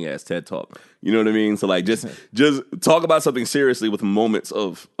have a funny ass TED talk. You know what I mean? So like just talk about something seriously with moments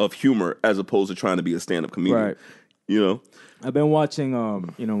of humor as opposed to trying to be a stand-up comedian. Right. I've been watching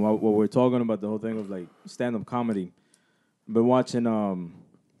while we're talking about the whole thing of like stand-up comedy. I've been watching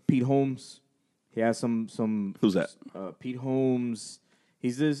Pete Holmes. He has some Who's that? Pete Holmes.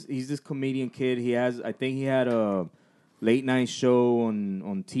 He's this comedian kid. I think he had a late night show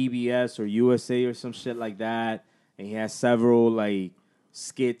on TBS or USA or some shit like that. And he has several like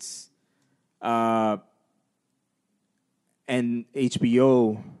skits. And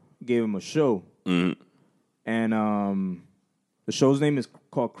HBO gave him a show. Mm-hmm. And the show's name is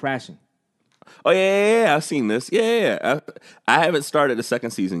called Crashing. Oh yeah, I've seen this. Yeah. I haven't started the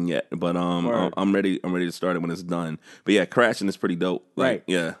second season yet, but I'm ready to start it when it's done. But yeah, Crashing is pretty dope. Like, right.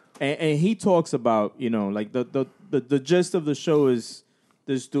 Yeah. And he talks about, like the gist of the show is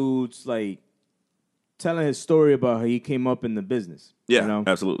this dude's like telling his story about how he came up in the business. Yeah,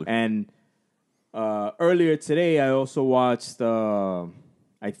 absolutely. And earlier today, I also watched.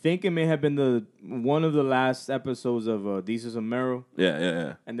 I think it may have been one of the last episodes of This Is a Mirror.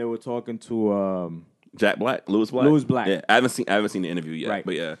 Yeah. And they were talking to Louis Black. Yeah, I haven't seen the interview yet, right.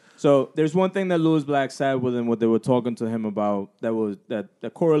 But yeah. So there's one thing that Louis Black said within what they were talking to him about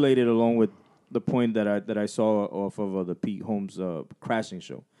that correlated along with the point that I saw off of the Pete Holmes Crashing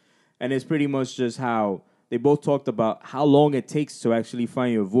show, and it's pretty much just how they both talked about how long it takes to actually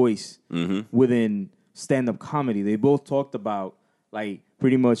find your voice within stand-up comedy. They both talked about like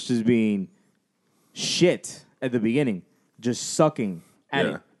pretty much just being shit at the beginning, just sucking at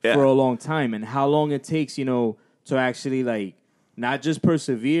it for a long time, and how long it takes, to actually like not just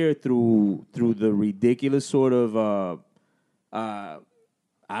persevere through the ridiculous sort of I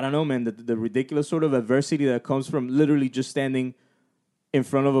don't know, man, the ridiculous sort of adversity that comes from literally just standing in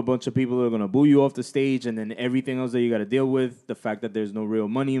front of a bunch of people that are going to boo you off the stage, and then everything else that you got to deal with, the fact that there's no real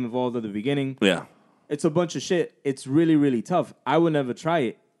money involved at the beginning. Yeah. It's a bunch of shit. It's really, really tough. I would never try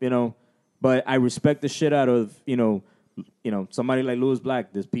it, but I respect the shit out of, somebody like Louis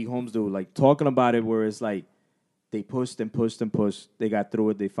Black, this Pete Holmes dude, like talking about it where it's like they pushed and pushed and pushed. They got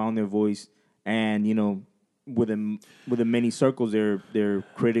through it. They found their voice. And, within many circles, they're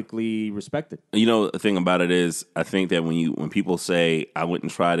critically respected. The thing about it is, I think that when people say, I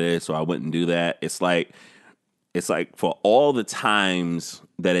wouldn't try this or I wouldn't do that, it's like for all the times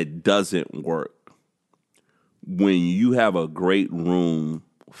that it doesn't work when you have a great room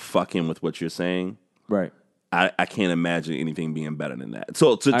fucking with what you're saying. Right. I can't imagine anything being better than that.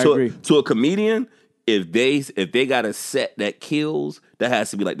 So I agree. to a comedian, if they got a set that kills, that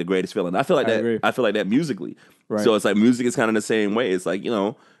has to be like the greatest feeling. I feel like that. agree. I feel like that musically. Right. So it's like music is kind of the same way. It's like,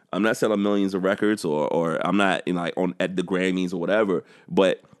 I'm not selling millions of records or I'm not like on at the Grammys or whatever,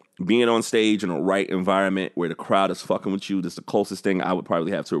 but being on stage in a right environment where the crowd is fucking with you, that's the closest thing I would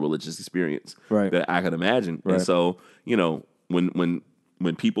probably have to a religious experience that I could imagine. Right. And so,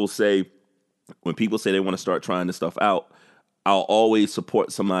 when people say they want to start trying this stuff out, I'll always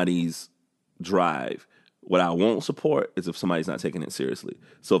support somebody's drive. What I won't support is if somebody's not taking it seriously.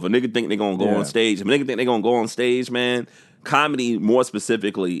 So if a nigga think they're going to go on stage, man, comedy more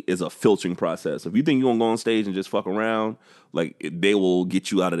specifically is a filtering process. If you think you're going to go on stage and just fuck around, like they will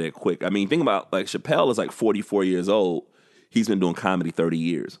get you out of there quick. I mean, think about like Chappelle is like 44 years old. He's been doing comedy 30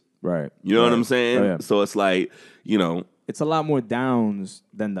 years. Right. You know what I'm saying? Oh, yeah. So it's like, it's a lot more downs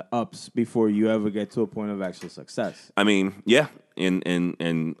than the ups before you ever get to a point of actual success. I mean, yeah.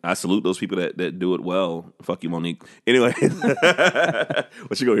 And I salute those people that do it well. Fuck you, Monique. Anyway, well,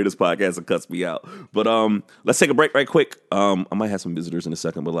 she gonna hear this podcast and cuts me out. But let's take a break right quick. I might have some visitors in a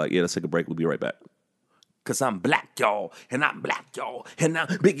second, but let's take a break. We'll be right back. Cause I'm black, y'all, and I'm black, y'all, and I'm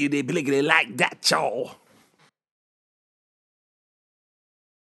biggity bliggity like that, y'all.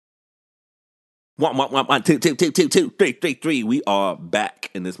 One, two, three, three. We are back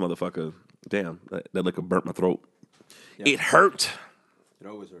in this motherfucker. Damn, that liquor burnt my throat. Yep. It hurt. It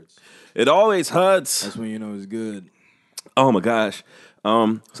always hurts. It always hurts. That's when you know it's good. Oh my gosh.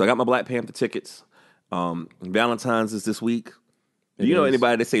 So I got my Black Panther tickets. Valentine's is this week. Do you know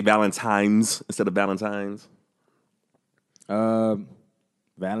anybody that say Valentine's instead of Valentine's?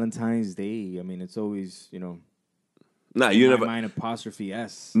 Valentine's Day. I mean, it's always, Nah, you never. Mine apostrophe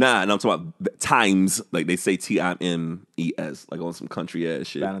S. Nah, no, I'm talking about times. Like they say Times, like on some country ass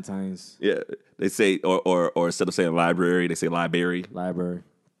shit. Valentine's. Yeah, they say or instead of saying library, they say library. Library.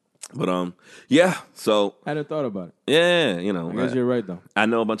 But yeah. So I hadn't thought about it. Yeah, I guess you're right though. I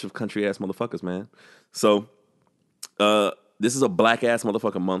know a bunch of country ass motherfuckers, man. So, this is a black ass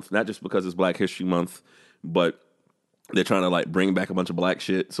motherfucker month, not just because it's Black History Month, but they're trying to like bring back a bunch of black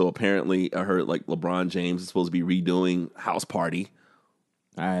shit. So apparently, I heard like LeBron James is supposed to be redoing House Party.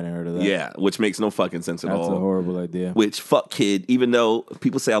 I hadn't heard of that. Yeah, which makes no fucking sense at all. That's a horrible idea. Which fuck kid. Even though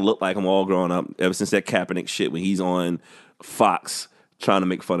people say I look like him all growing up, ever since that Kaepernick shit when he's on Fox trying to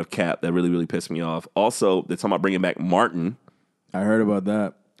make fun of Cap, that really really pissed me off. Also, they're talking about bringing back Martin. I heard about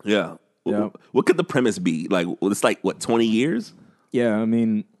that. Yeah. Yep. What could the premise be? Like, it's like what, 20 years? Yeah, I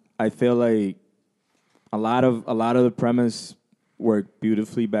mean, I feel like a lot of the premise worked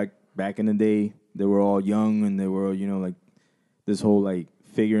beautifully back in the day. They were all young and they were, like this whole like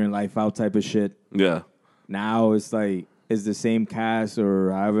figuring life out type of shit. Yeah. Now it's like it's the same cast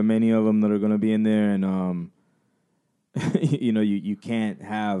or however many of them that are gonna be in there, and you can't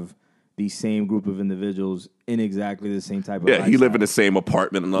have the same group of individuals in exactly the same type of lifestyle. You live in the same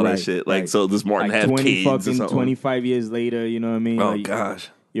apartment and all that shit. Like, so does Martin like have 20 kids or fucking something? 25 years later, you know what I mean? Oh, like, gosh.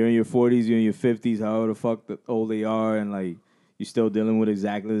 You're in your 40s, you're in your 50s, however the fuck old they are, and like you're still dealing with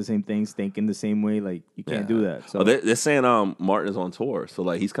exactly the same things, thinking the same way. Like you can't do that. So they're saying Martin is on tour, so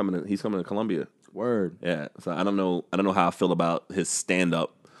like he's coming to Columbia. Word. Yeah. So I don't know how I feel about his stand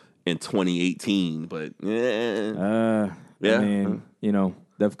up in 2018, but yeah. I mean,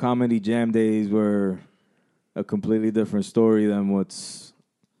 Def Comedy Jam days were a completely different story than what's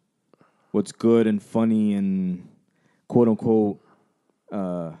good and funny and quote unquote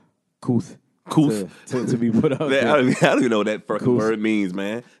couth to be put out there. I don't even know what that fucking word means,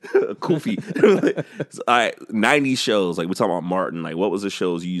 man. Koofy. All right, 90 shows. Like we're talking about Martin. Like, what was the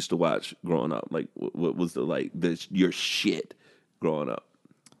shows you used to watch growing up? Like, what was your shit growing up?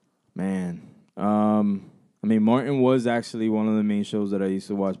 Man, I mean, Martin was actually one of the main shows that I used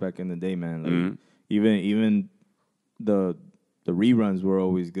to watch back in the day, man. Like, even the reruns were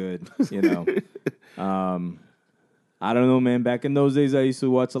always good, I don't know, man. Back in those days, I used to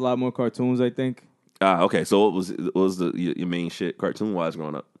watch a lot more cartoons, I think. Okay. So what was your main shit cartoon-wise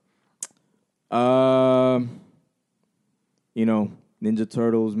growing up? Ninja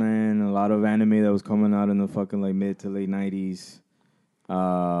Turtles, man. A lot of anime that was coming out in the fucking like mid to late 90s.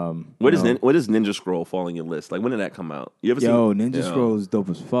 Where does Ninja Scroll fall on your list? Like, when did that come out? You ever seen Ninja Scroll is dope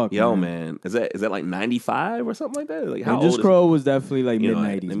as fuck. Yo, man. Is that like 95 or something like that? Like, how Ninja old Scroll was definitely like mid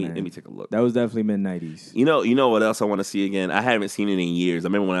 90s. Let me take a look. That was definitely mid 90s. You know what else I want to see again? I haven't seen it in years. I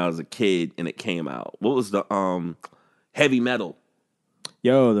remember when I was a kid and it came out. What was the Heavy Metal?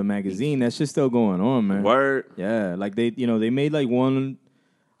 Yo, the magazine, that shit's still going on, man. Word. Yeah, like they made like one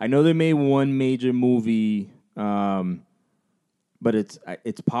I know they made one major movie, but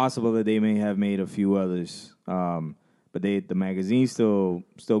it's possible that they may have made a few others. But the magazine's still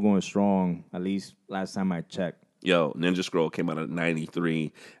going strong. At least last time I checked. Yo, Ninja Scroll came out in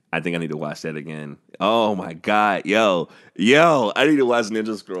 '93. I think I need to watch that again. Oh my god, yo, I need to watch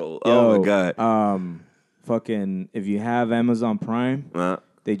Ninja Scroll. Oh my god. Fucking, if you have Amazon Prime,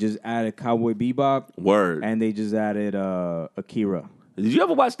 they just added Cowboy Bebop. Word. And they just added Akira. Did you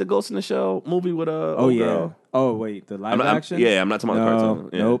ever watch the Ghost in the Shell movie with old girl? Oh wait, the live action? I'm not talking about the cartoon.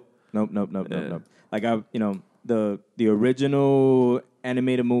 Yeah. Nope. Like the original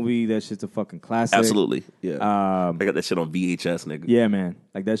animated movie, that shit's a fucking classic. Absolutely. Yeah. I got that shit on VHS, nigga. Yeah, man.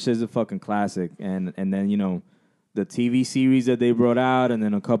 Like that shit's a fucking classic. And then, the TV series that they brought out, and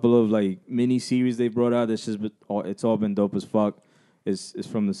then a couple of like mini series they brought out, it's all been dope as fuck. It's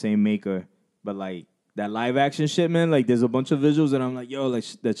from the same maker. But like that live action shit, man, like there's a bunch of visuals and I'm like, yo, like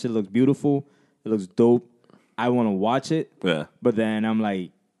that shit looks beautiful. It looks dope. I want to watch it. Yeah. But then I'm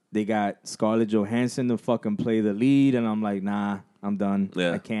like, they got Scarlett Johansson to fucking play the lead, and I'm like, nah, I'm done.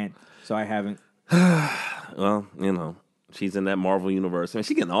 Yeah. I can't. So I haven't. Well, she's in that Marvel universe. I mean,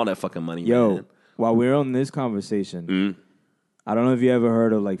 she getting all that fucking money, Yo, man. while we're on this conversation, I don't know if you ever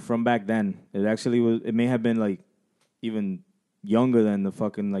heard of, like, from back then, it may have been, like, even younger than the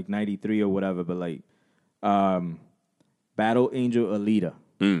fucking, like, 93 or whatever, but, like, Battle Angel Alita.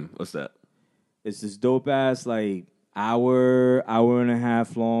 What's that? It's this dope-ass, like, hour and a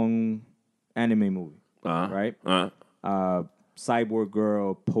half long anime movie, right? Cyborg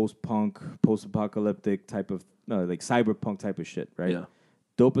girl, post-punk, post-apocalyptic type of, like, cyberpunk type of shit, right? Yeah.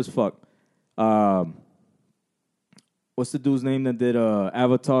 Dope as fuck. What's the dude's name that did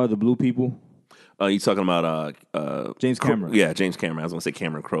Avatar, the Blue People? You talking about James Cameron. Yeah, James Cameron. I was gonna say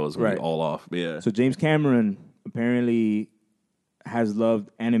Cameron Crowe is Right. all off. Yeah. So James Cameron apparently has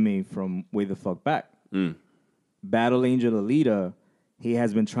loved anime from way the fuck back. Battle Angel Alita, he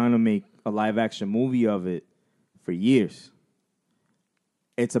has been trying to make a live action movie of it for years.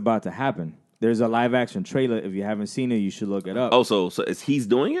 It's about to happen. There's a live action trailer. If you haven't seen it, you should look it up. Oh, so he's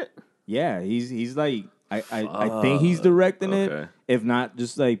doing it? Yeah, he's like I think he's directing it, if not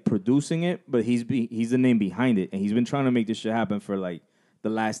just like producing it. But he's the name behind it, and he's been trying to make this shit happen for like the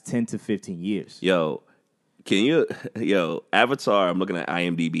last 10 to 15 years. Yo, Avatar. I'm looking at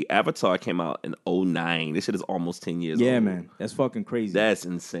IMDb. Avatar came out in 2009. This shit is almost 10 years old. Yeah, man, that's fucking crazy. That's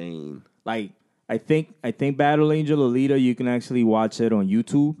insane. Like I think Battle Angel Alita, you can actually watch it on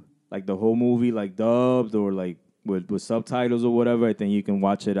YouTube, like the whole movie, like dubbed or like with subtitles or whatever. I think you can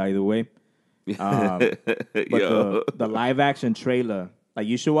watch it either way. But the live action trailer, like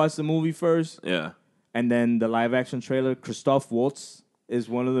you should watch the movie first. Yeah. And then the live action trailer, Christoph Waltz is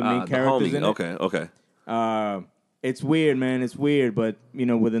one of the main characters in it. Okay. It's weird, man. It's weird, but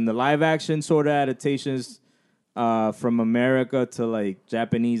within the live action sort of adaptations from America to like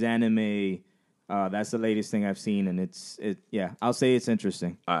Japanese anime, that's the latest thing I've seen, and I'll say it's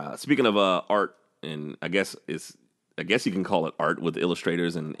interesting. Speaking of art, and I guess you can call it art with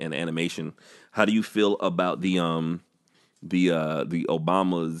illustrators and animation. How do you feel about the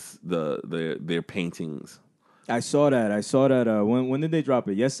Obamas, their paintings? I saw that. When did they drop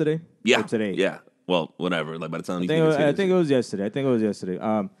it? Yesterday? Yeah. Or today? Yeah. Well, whatever. Like by the time I think it was yesterday.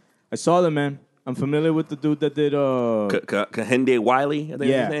 I saw them, man. I'm familiar with the dude that did Kehinde Wiley, I think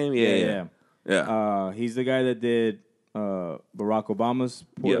is his name. Yeah. He's the guy that did Barack Obama's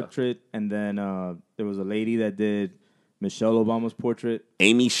portrait, and then there was a lady that did Michelle Obama's portrait.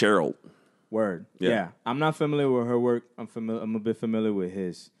 Amy Sherrill. Word. Yeah. I'm not familiar with her work. I'm a bit familiar with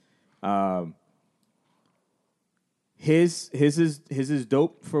his. His is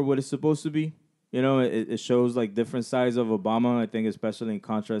dope for what it's supposed to be. It shows like different sides of Obama. I think especially in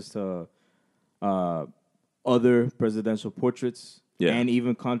contrast to other presidential portraits, and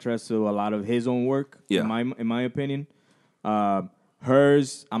even contrast to a lot of his own work. Yeah. In my opinion,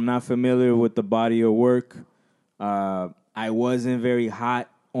 hers, I'm not familiar with the body of work. I wasn't very hot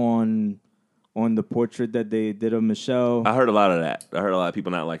on the portrait that they did of Michelle. I heard a lot of that. I heard a lot of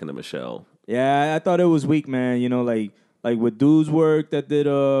people not liking the Michelle. Yeah, I thought it was weak, man. Like with dude's work that did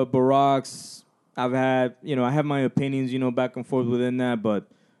Barack's. I have my opinions, back and forth within that, but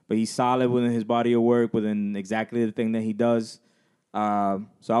he's solid within his body of work, within exactly the thing that he does. So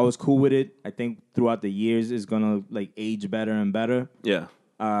I was cool with it. I think throughout the years it's gonna like age better and better. Yeah.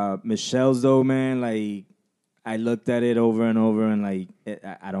 Michelle's though, man, like I looked at it over and over and like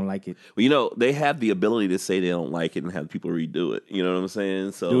I don't like it. Well, they have the ability to say they don't like it and have people redo it. You know what I'm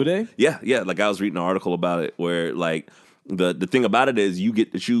saying? So do they? Yeah. Like I was reading an article about it where like the thing about it is you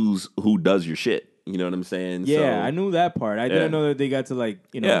get to choose who does your shit. You know what I'm saying? Yeah, so, I knew that part. I didn't know that they got to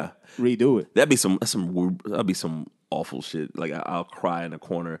redo it. That'd be some awful shit. Like I'll cry in a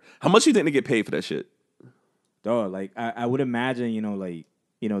corner. How much you think they get paid for that shit? Dog, like I would imagine,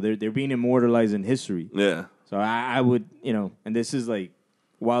 they're being immortalized in history. Yeah. So I would, and this is like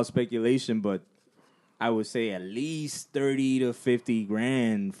wild speculation, but I would say at least 30 to 50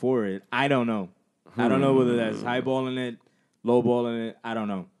 grand for it. I don't know. I don't know whether that's highballing it, lowballing it. I don't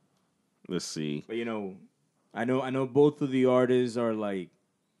know. Let's see. But I know both of the artists are like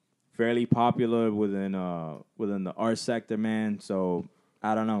fairly popular within the art sector, man. So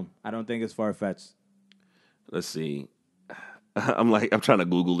I don't know. I don't think it's far fetched. Let's see. I'm trying to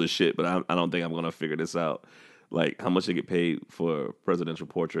Google this shit, but I don't think I'm gonna figure this out. Like how much they get paid for a presidential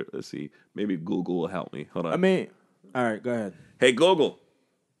portrait. Let's see. Maybe Google will help me. Hold on. All right, go ahead. Hey Google,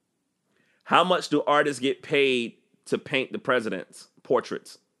 how much do artists get paid to paint the president's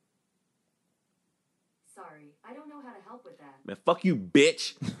portraits? Sorry, I don't know how to help with that. Man, fuck you,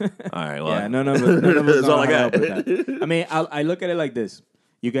 bitch. All right, well, Yeah, none of us that's know all I how to got. help with that. I mean, I look at it like this: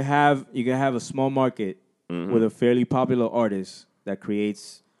 you can have a small market with a fairly popular artist that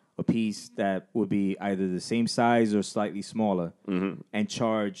creates a piece that would be either the same size or slightly smaller, and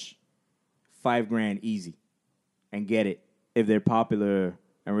charge $5,000 easy, and get it if they're popular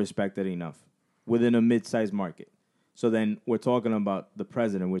and respected enough within a mid-sized market. So then we're talking about the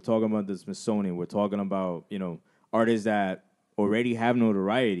president, we're talking about the Smithsonian, we're talking about artists that already have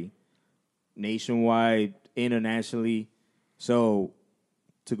notoriety nationwide, internationally. So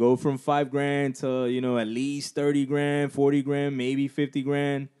to go from $5,000 to at least $30,000, $40,000, maybe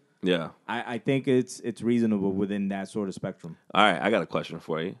 $50,000. Yeah. I think it's reasonable within that sort of spectrum. All right, I got a question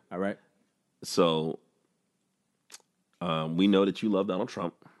for you. All right. So, we know that you love Donald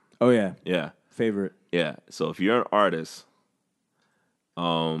Trump. Oh yeah. Yeah. Favorite. Yeah. So if you're an artist,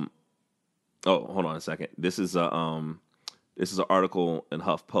 hold on a second. This is an article in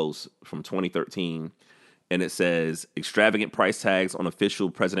HuffPost from 2013, and it says extravagant price tags on official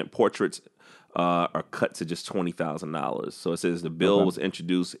president portraits are cut to just $20,000. So it says the bill was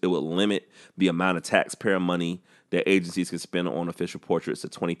introduced. It would limit the amount of taxpayer money that agencies can spend on official portraits to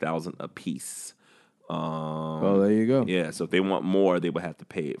 $20,000 a piece. There you go. Yeah, so if they want more, they would have to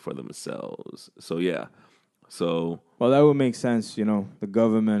pay it for themselves. So yeah, well, that would make sense. The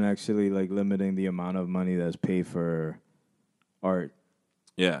government actually like limiting the amount of money that's paid for art.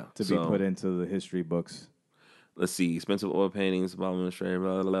 Yeah, to be put into the history books. Let's see, expensive oil paintings, blah blah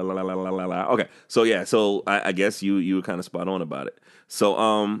blah blah blah blah blah blah. Okay, so yeah, so I guess you were kind of spot on about it.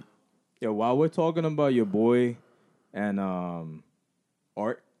 So yeah, while we're talking about your boy and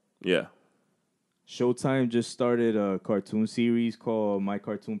art, yeah. Showtime just started a cartoon series called My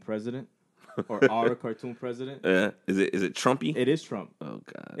Cartoon President, or Our Cartoon President. Yeah, is it Trumpy? It is Trump. Oh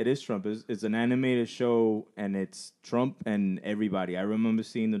God, it is Trump. It's an animated show, and it's Trump and everybody. I remember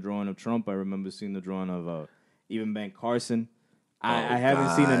seeing the drawing of Trump. I remember seeing the drawing of even Ben Carson. I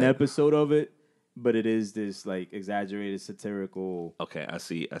haven't seen an episode of it, but it is this like exaggerated satirical. Okay, I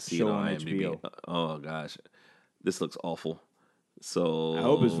see show it on on HBO. Oh gosh, this looks awful. So I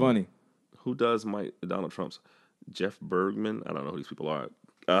hope it's funny. Who does Donald Trump's? Jeff Bergman? I don't know who these people are.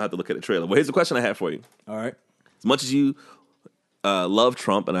 I'll have to look at the trailer. Well, here's the question I have for you. All right. As much as you love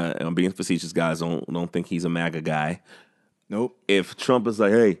Trump, and I'm being facetious, guys, don't think he's a MAGA guy. Nope. If Trump is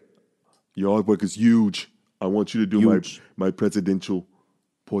like, hey, your artwork is huge. I want you to do my presidential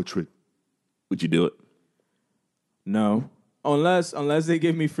portrait. Would you do it? No. Unless they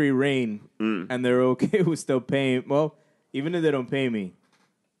give me free reign and they're okay with still paying. Well, even if they don't pay me,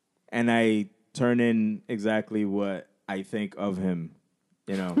 and I turn in exactly what I think of him,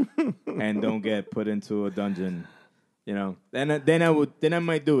 and don't get put into a dungeon, then I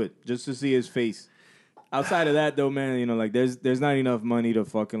might do it just to see his face. Outside of that, though, man, like there's not enough money to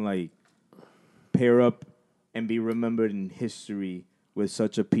fucking like pair up and be remembered in history with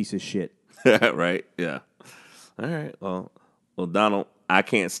such a piece of shit. Right? Yeah. All right. Well, Donald, I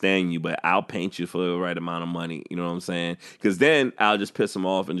can't stand you, but I'll paint you for the right amount of money. You know what I'm saying? Because then I'll just piss him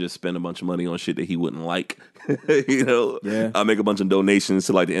off and just spend a bunch of money on shit that he wouldn't like. Yeah. I'll make a bunch of donations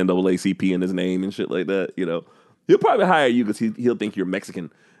to like the NAACP in his name and shit like that. He'll probably hire you because he'll think you're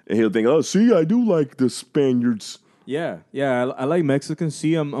Mexican and he'll think, oh, see, I do like the Spaniards. Yeah. I like Mexicans.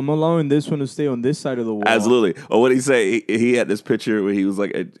 See, I'm allowing this one to stay on this side of the wall. Absolutely. Or what did he say? He had this picture where he was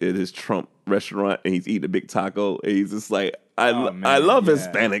like at his Trump restaurant and he's eating a big taco and he's just like, I love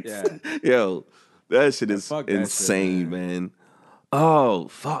Hispanics. Yeah. Yo, that shit is insane, shit, man. Oh,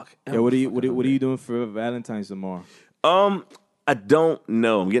 fuck. Yeah, what are you doing for Valentine's tomorrow? I don't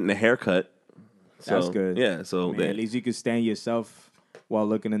know. I'm getting a haircut. So, That's good. Yeah, so at least you can stand yourself while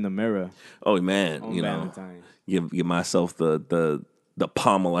looking in the mirror Oh man, on you know, Valentine's. give myself the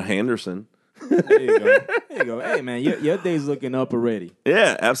Pamela Henderson. There you go. There you go. Hey man, your day's looking up already.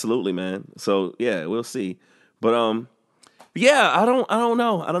 Yeah, absolutely, man. So yeah, we'll see. But yeah, I don't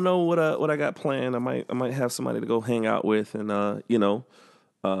know. I don't know what I got planned. I might have somebody to go hang out with and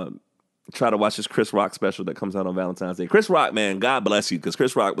try to watch this Chris Rock special that comes out on Valentine's Day. Chris Rock, man, God bless you, because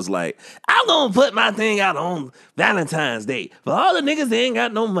Chris Rock was like, I'm gonna put my thing out on Valentine's Day for all the niggas that ain't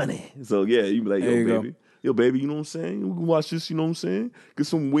got no money. So yeah, you be like, There you yo, go. baby. Yo, baby, you know what I'm saying? We can watch this, you know what I'm saying? Get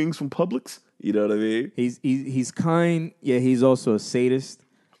some wings from Publix. You know what I mean? He's kind, yeah. He's also a sadist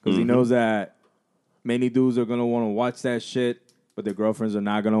because he knows that many dudes are gonna want to watch that shit, but their girlfriends are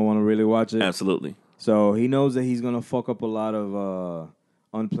not gonna want to really watch it. Absolutely. So he knows that he's gonna fuck up a lot of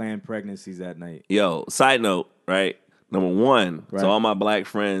unplanned pregnancies that night. Yo, side note, right? Number one, Right. to all my black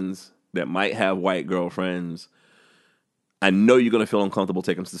friends that might have white girlfriends, I know you're going to feel uncomfortable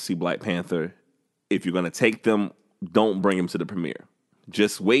taking them to see Black Panther. If you're going to take them, don't bring them to the premiere.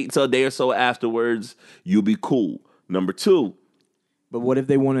 Just wait till a day or so afterwards. You'll be cool. Number two. But what if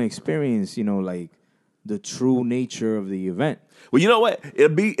they want to experience, like the true nature of the event? Well, you know what?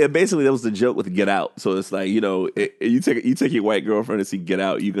 It basically that was the joke with Get Out. So it's like, you take your white girlfriend to see Get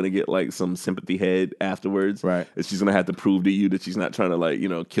Out, you're gonna get like some sympathy head afterwards, Right? And she's gonna have to prove to you that she's not trying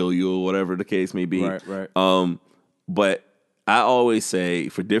to kill you or whatever the case may be, Right. But I always say,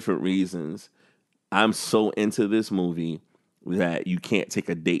 for different reasons, I'm so into this movie that you can't take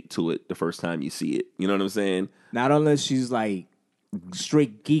a date to it the first time you see it. You know what I'm saying? Not unless she's like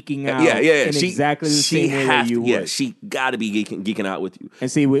straight geeking out. Yeah. In exactly the same way that you would. Yeah, she got to be geeking out with you.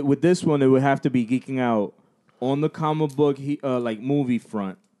 And see, with this one, it would have to be geeking out on the comic book, like movie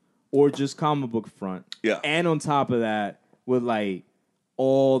front, or just comic book front. Yeah. And on top of that, with like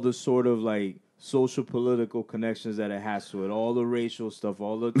all the sort of like social political connections that it has to it, all the racial stuff,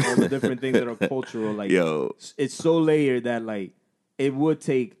 all the different things that are cultural. Like, Yo. It's so layered that like it would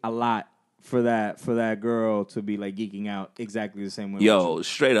take a lot for that girl to be like geeking out exactly the same way. Yo,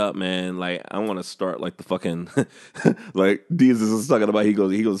 straight up, man. Like, I want to start like the fucking like Jesus is talking about. He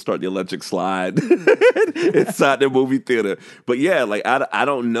goes to start the electric slide inside the movie theater. But yeah, like I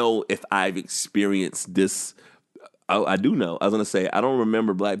don't know if I've experienced this. I do know. I was gonna say I don't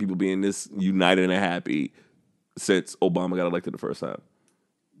remember black people being this united and happy since Obama got elected the first time.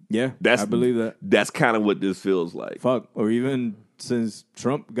 Yeah, I believe that. That's kind of what this feels like. Fuck, or even since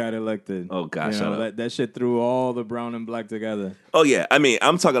Trump got elected. Oh, God, shut up. That shit threw all the brown and black together. Oh yeah, I mean,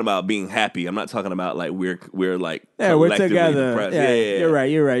 I'm talking about being happy. I'm not talking about like we're like we're collectively together. depressed. Yeah, Yeah.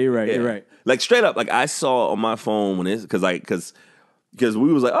 You're right. Like straight up, like I saw on my phone when it's because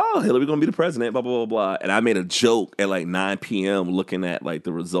we was like, oh, Hillary gonna be the president, blah blah blah blah, and I made a joke at like 9 p.m. looking at like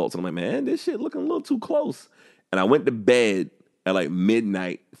the results, and I'm like, man, this shit looking a little too close, and I went to bed at like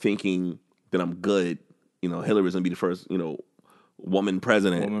midnight thinking that I'm good. Hillary's gonna be the first, woman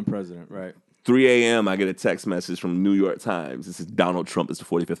president. Woman president, right. 3 a.m. I get a text message from New York Times. This is Donald Trump is the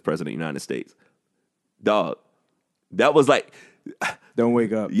 45th president of the United States. Dog, that was like, don't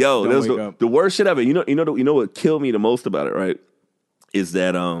wake up. Yo, don't that was the worst shit ever. You know what killed me the most about it, right? Is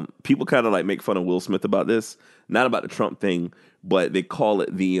that people kind of like make fun of Will Smith about this, not about the Trump thing, but they call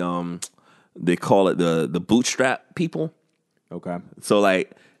it the bootstrap people. Okay. So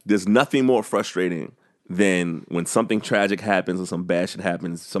like, there's nothing more frustrating than when something tragic happens or some bad shit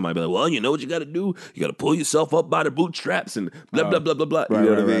happens. Somebody be like, "Well, you know what you got to do? You got to pull yourself up by the bootstraps and blah blah blah blah blah." You know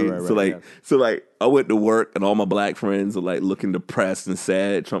what I mean? Right, So like, I went to work and all my black friends are like looking depressed and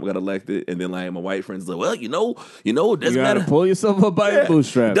sad. Trump got elected, and then like my white friends are like, "Well, it doesn't matter. Pull yourself up by the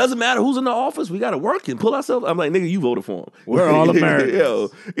bootstraps. It doesn't matter who's in the office. We got to work and pull ourselves." I'm like, "Nigga, you voted for him. We're all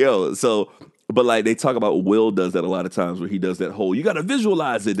Americans." yo. So. But like they talk about Will does that a lot of times where he does that whole you gotta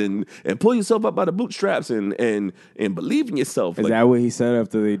visualize it and pull yourself up by the bootstraps and believe in yourself. Is that what he said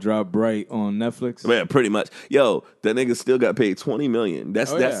after they dropped Bright on Netflix? Yeah, pretty much. Yo, that nigga still got paid $20 million.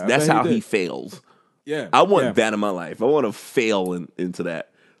 That's how he fails. Yeah. I want that in my life. I want to fail into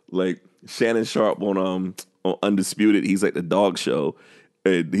that. Like Shannon Sharp on Undisputed, he's like the dog show.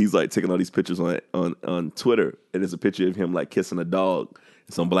 And he's like taking all these pictures on Twitter, and there's a picture of him like kissing a dog.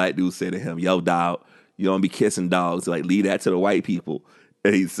 Some black dude said to him, "Yo, dog, you don't be kissing dogs. Like, leave that to the white people."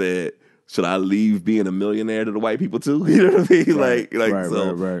 And he said, "Should I leave being a millionaire to the white people too?" You know what I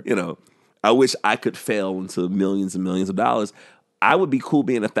mean? Right. I wish I could fail into millions and millions of dollars. I would be cool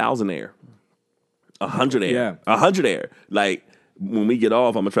being 1,000-aire, 100-aire, Yeah. 100-aire. Like when we get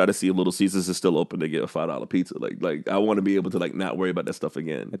off, I'm gonna try to see if Little Caesars is still open to get a $5 pizza. Like I want to be able to like not worry about that stuff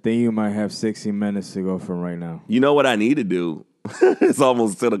again. I think you might have 60 minutes to go from right now. You know what I need to do? It's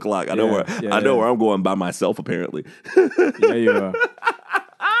almost 10 o'clock. I know where I'm going by myself, apparently. Yeah, you are.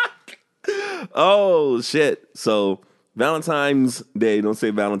 Oh shit! So Valentine's Day. Don't say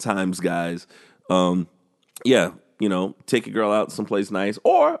Valentine's, guys. Yeah, take your girl out someplace nice,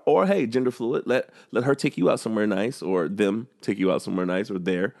 or hey, gender fluid. Let her take you out somewhere nice, or them take you out somewhere nice, or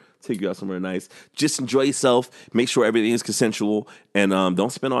take you out somewhere nice. Just enjoy yourself. Make sure everything is consensual, and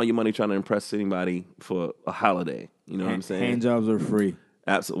don't spend all your money trying to impress anybody for a holiday. You know what I'm saying? Hand jobs are free.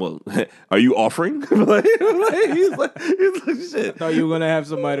 Absolutely. Well, are you offering? he's like, shit. I thought you were gonna have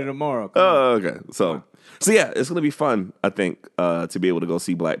somebody tomorrow. Come Oh, okay. So yeah, it's gonna be fun. I think to be able to go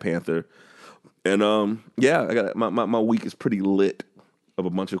see Black Panther, and yeah, I got my week is pretty lit of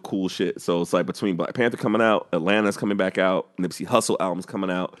a bunch of cool shit. So it's like between Black Panther coming out, Atlanta's coming back out, Nipsey Hussle album's coming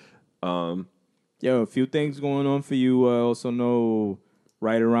out. Yo, a few things going on for you. I also know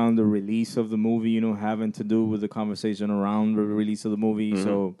right around the release of the movie, having to do with the conversation around the release of the movie. Mm-hmm.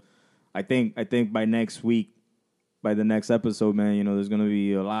 So I think by next week, by the next episode, man, there's going to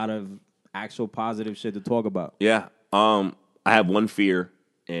be a lot of actual positive shit to talk about. Yeah. I have one fear,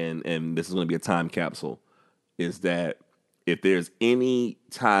 and this is going to be a time capsule, is that if there's any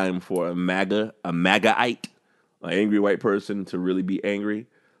time for a MAGAite, an angry white person to really be angry,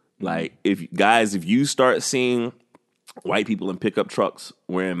 like if you start seeing white people in pickup trucks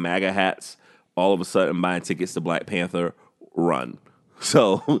wearing MAGA hats, all of a sudden buying tickets to Black Panther, run.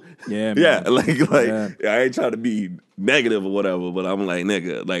 So yeah, I ain't trying to be negative or whatever, but I'm like,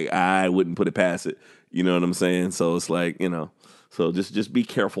 nigga, like I wouldn't put it past it. You know what I'm saying? So it's like, so just be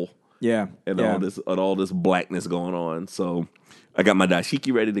careful. Yeah. And all this blackness going on. So I got my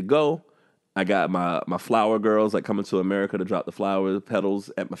dashiki ready to go. I got my flower girls like coming to America to drop the flower petals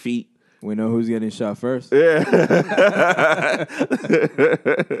at my feet. We know who's getting shot first. Yeah.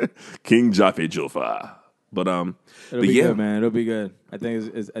 King Jaffe Joffa. But it'll be good, man. It'll be good. I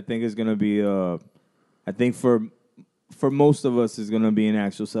think it's gonna be I think for most of us it's gonna be an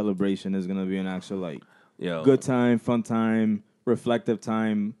actual celebration. It's gonna be an actual good time, fun time, reflective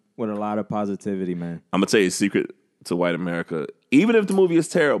time with a lot of positivity, man. I'm gonna tell you a secret to white America. Even if the movie is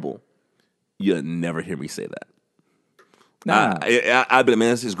terrible, you'll never hear me say that. Nah. I bet, man,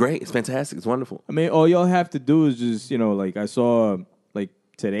 this is great. It's fantastic. It's wonderful. I mean, all y'all have to do is just, I saw,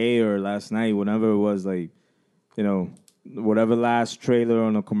 today or last night, whenever it was, whatever last trailer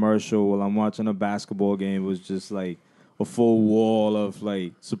on a commercial while I'm watching a basketball game was just, a full wall of,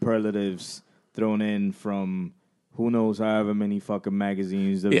 superlatives thrown in from who knows however many fucking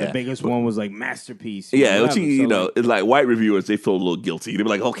magazines. The biggest one was, masterpiece. Yeah, it's like white reviewers, they feel a little guilty. They be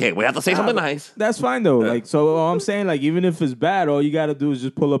like, okay, we have to say something nice. That's fine, though. Yeah. So all I'm saying, even if it's bad, all you got to do is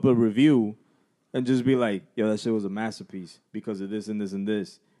just pull up a review and just be like, yo, that shit was a masterpiece because of this and this and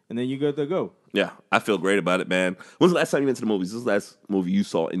this. And then you good to go. Yeah, I feel great about it, man. When's the last time you went to the movies? This is the last movie you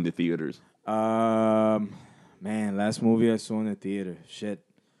saw in the theaters? Man, last movie I saw in the theater. Shit.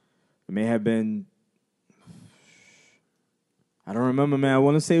 It may have been... I don't remember, man. I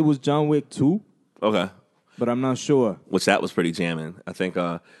want to say it was John Wick 2. Okay. But I'm not sure. Which that was pretty jamming. I think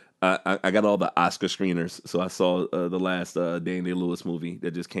I got all the Oscar screeners, so I saw the last Daniel Day-Lewis movie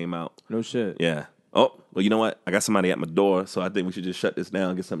that just came out. No shit. Yeah. Oh, well, you know what? I got somebody at my door, so I think we should just shut this down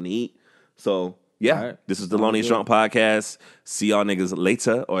and get something to eat. So, yeah, right. This is the Thelonious Drunk Podcast. See y'all niggas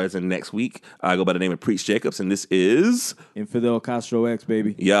later, or as in next week. I go by the name of Preach Jacobs, and this is... Infidel Castro X,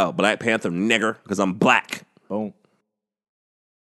 baby. Yo, Black Panther nigger, because I'm black. Boom.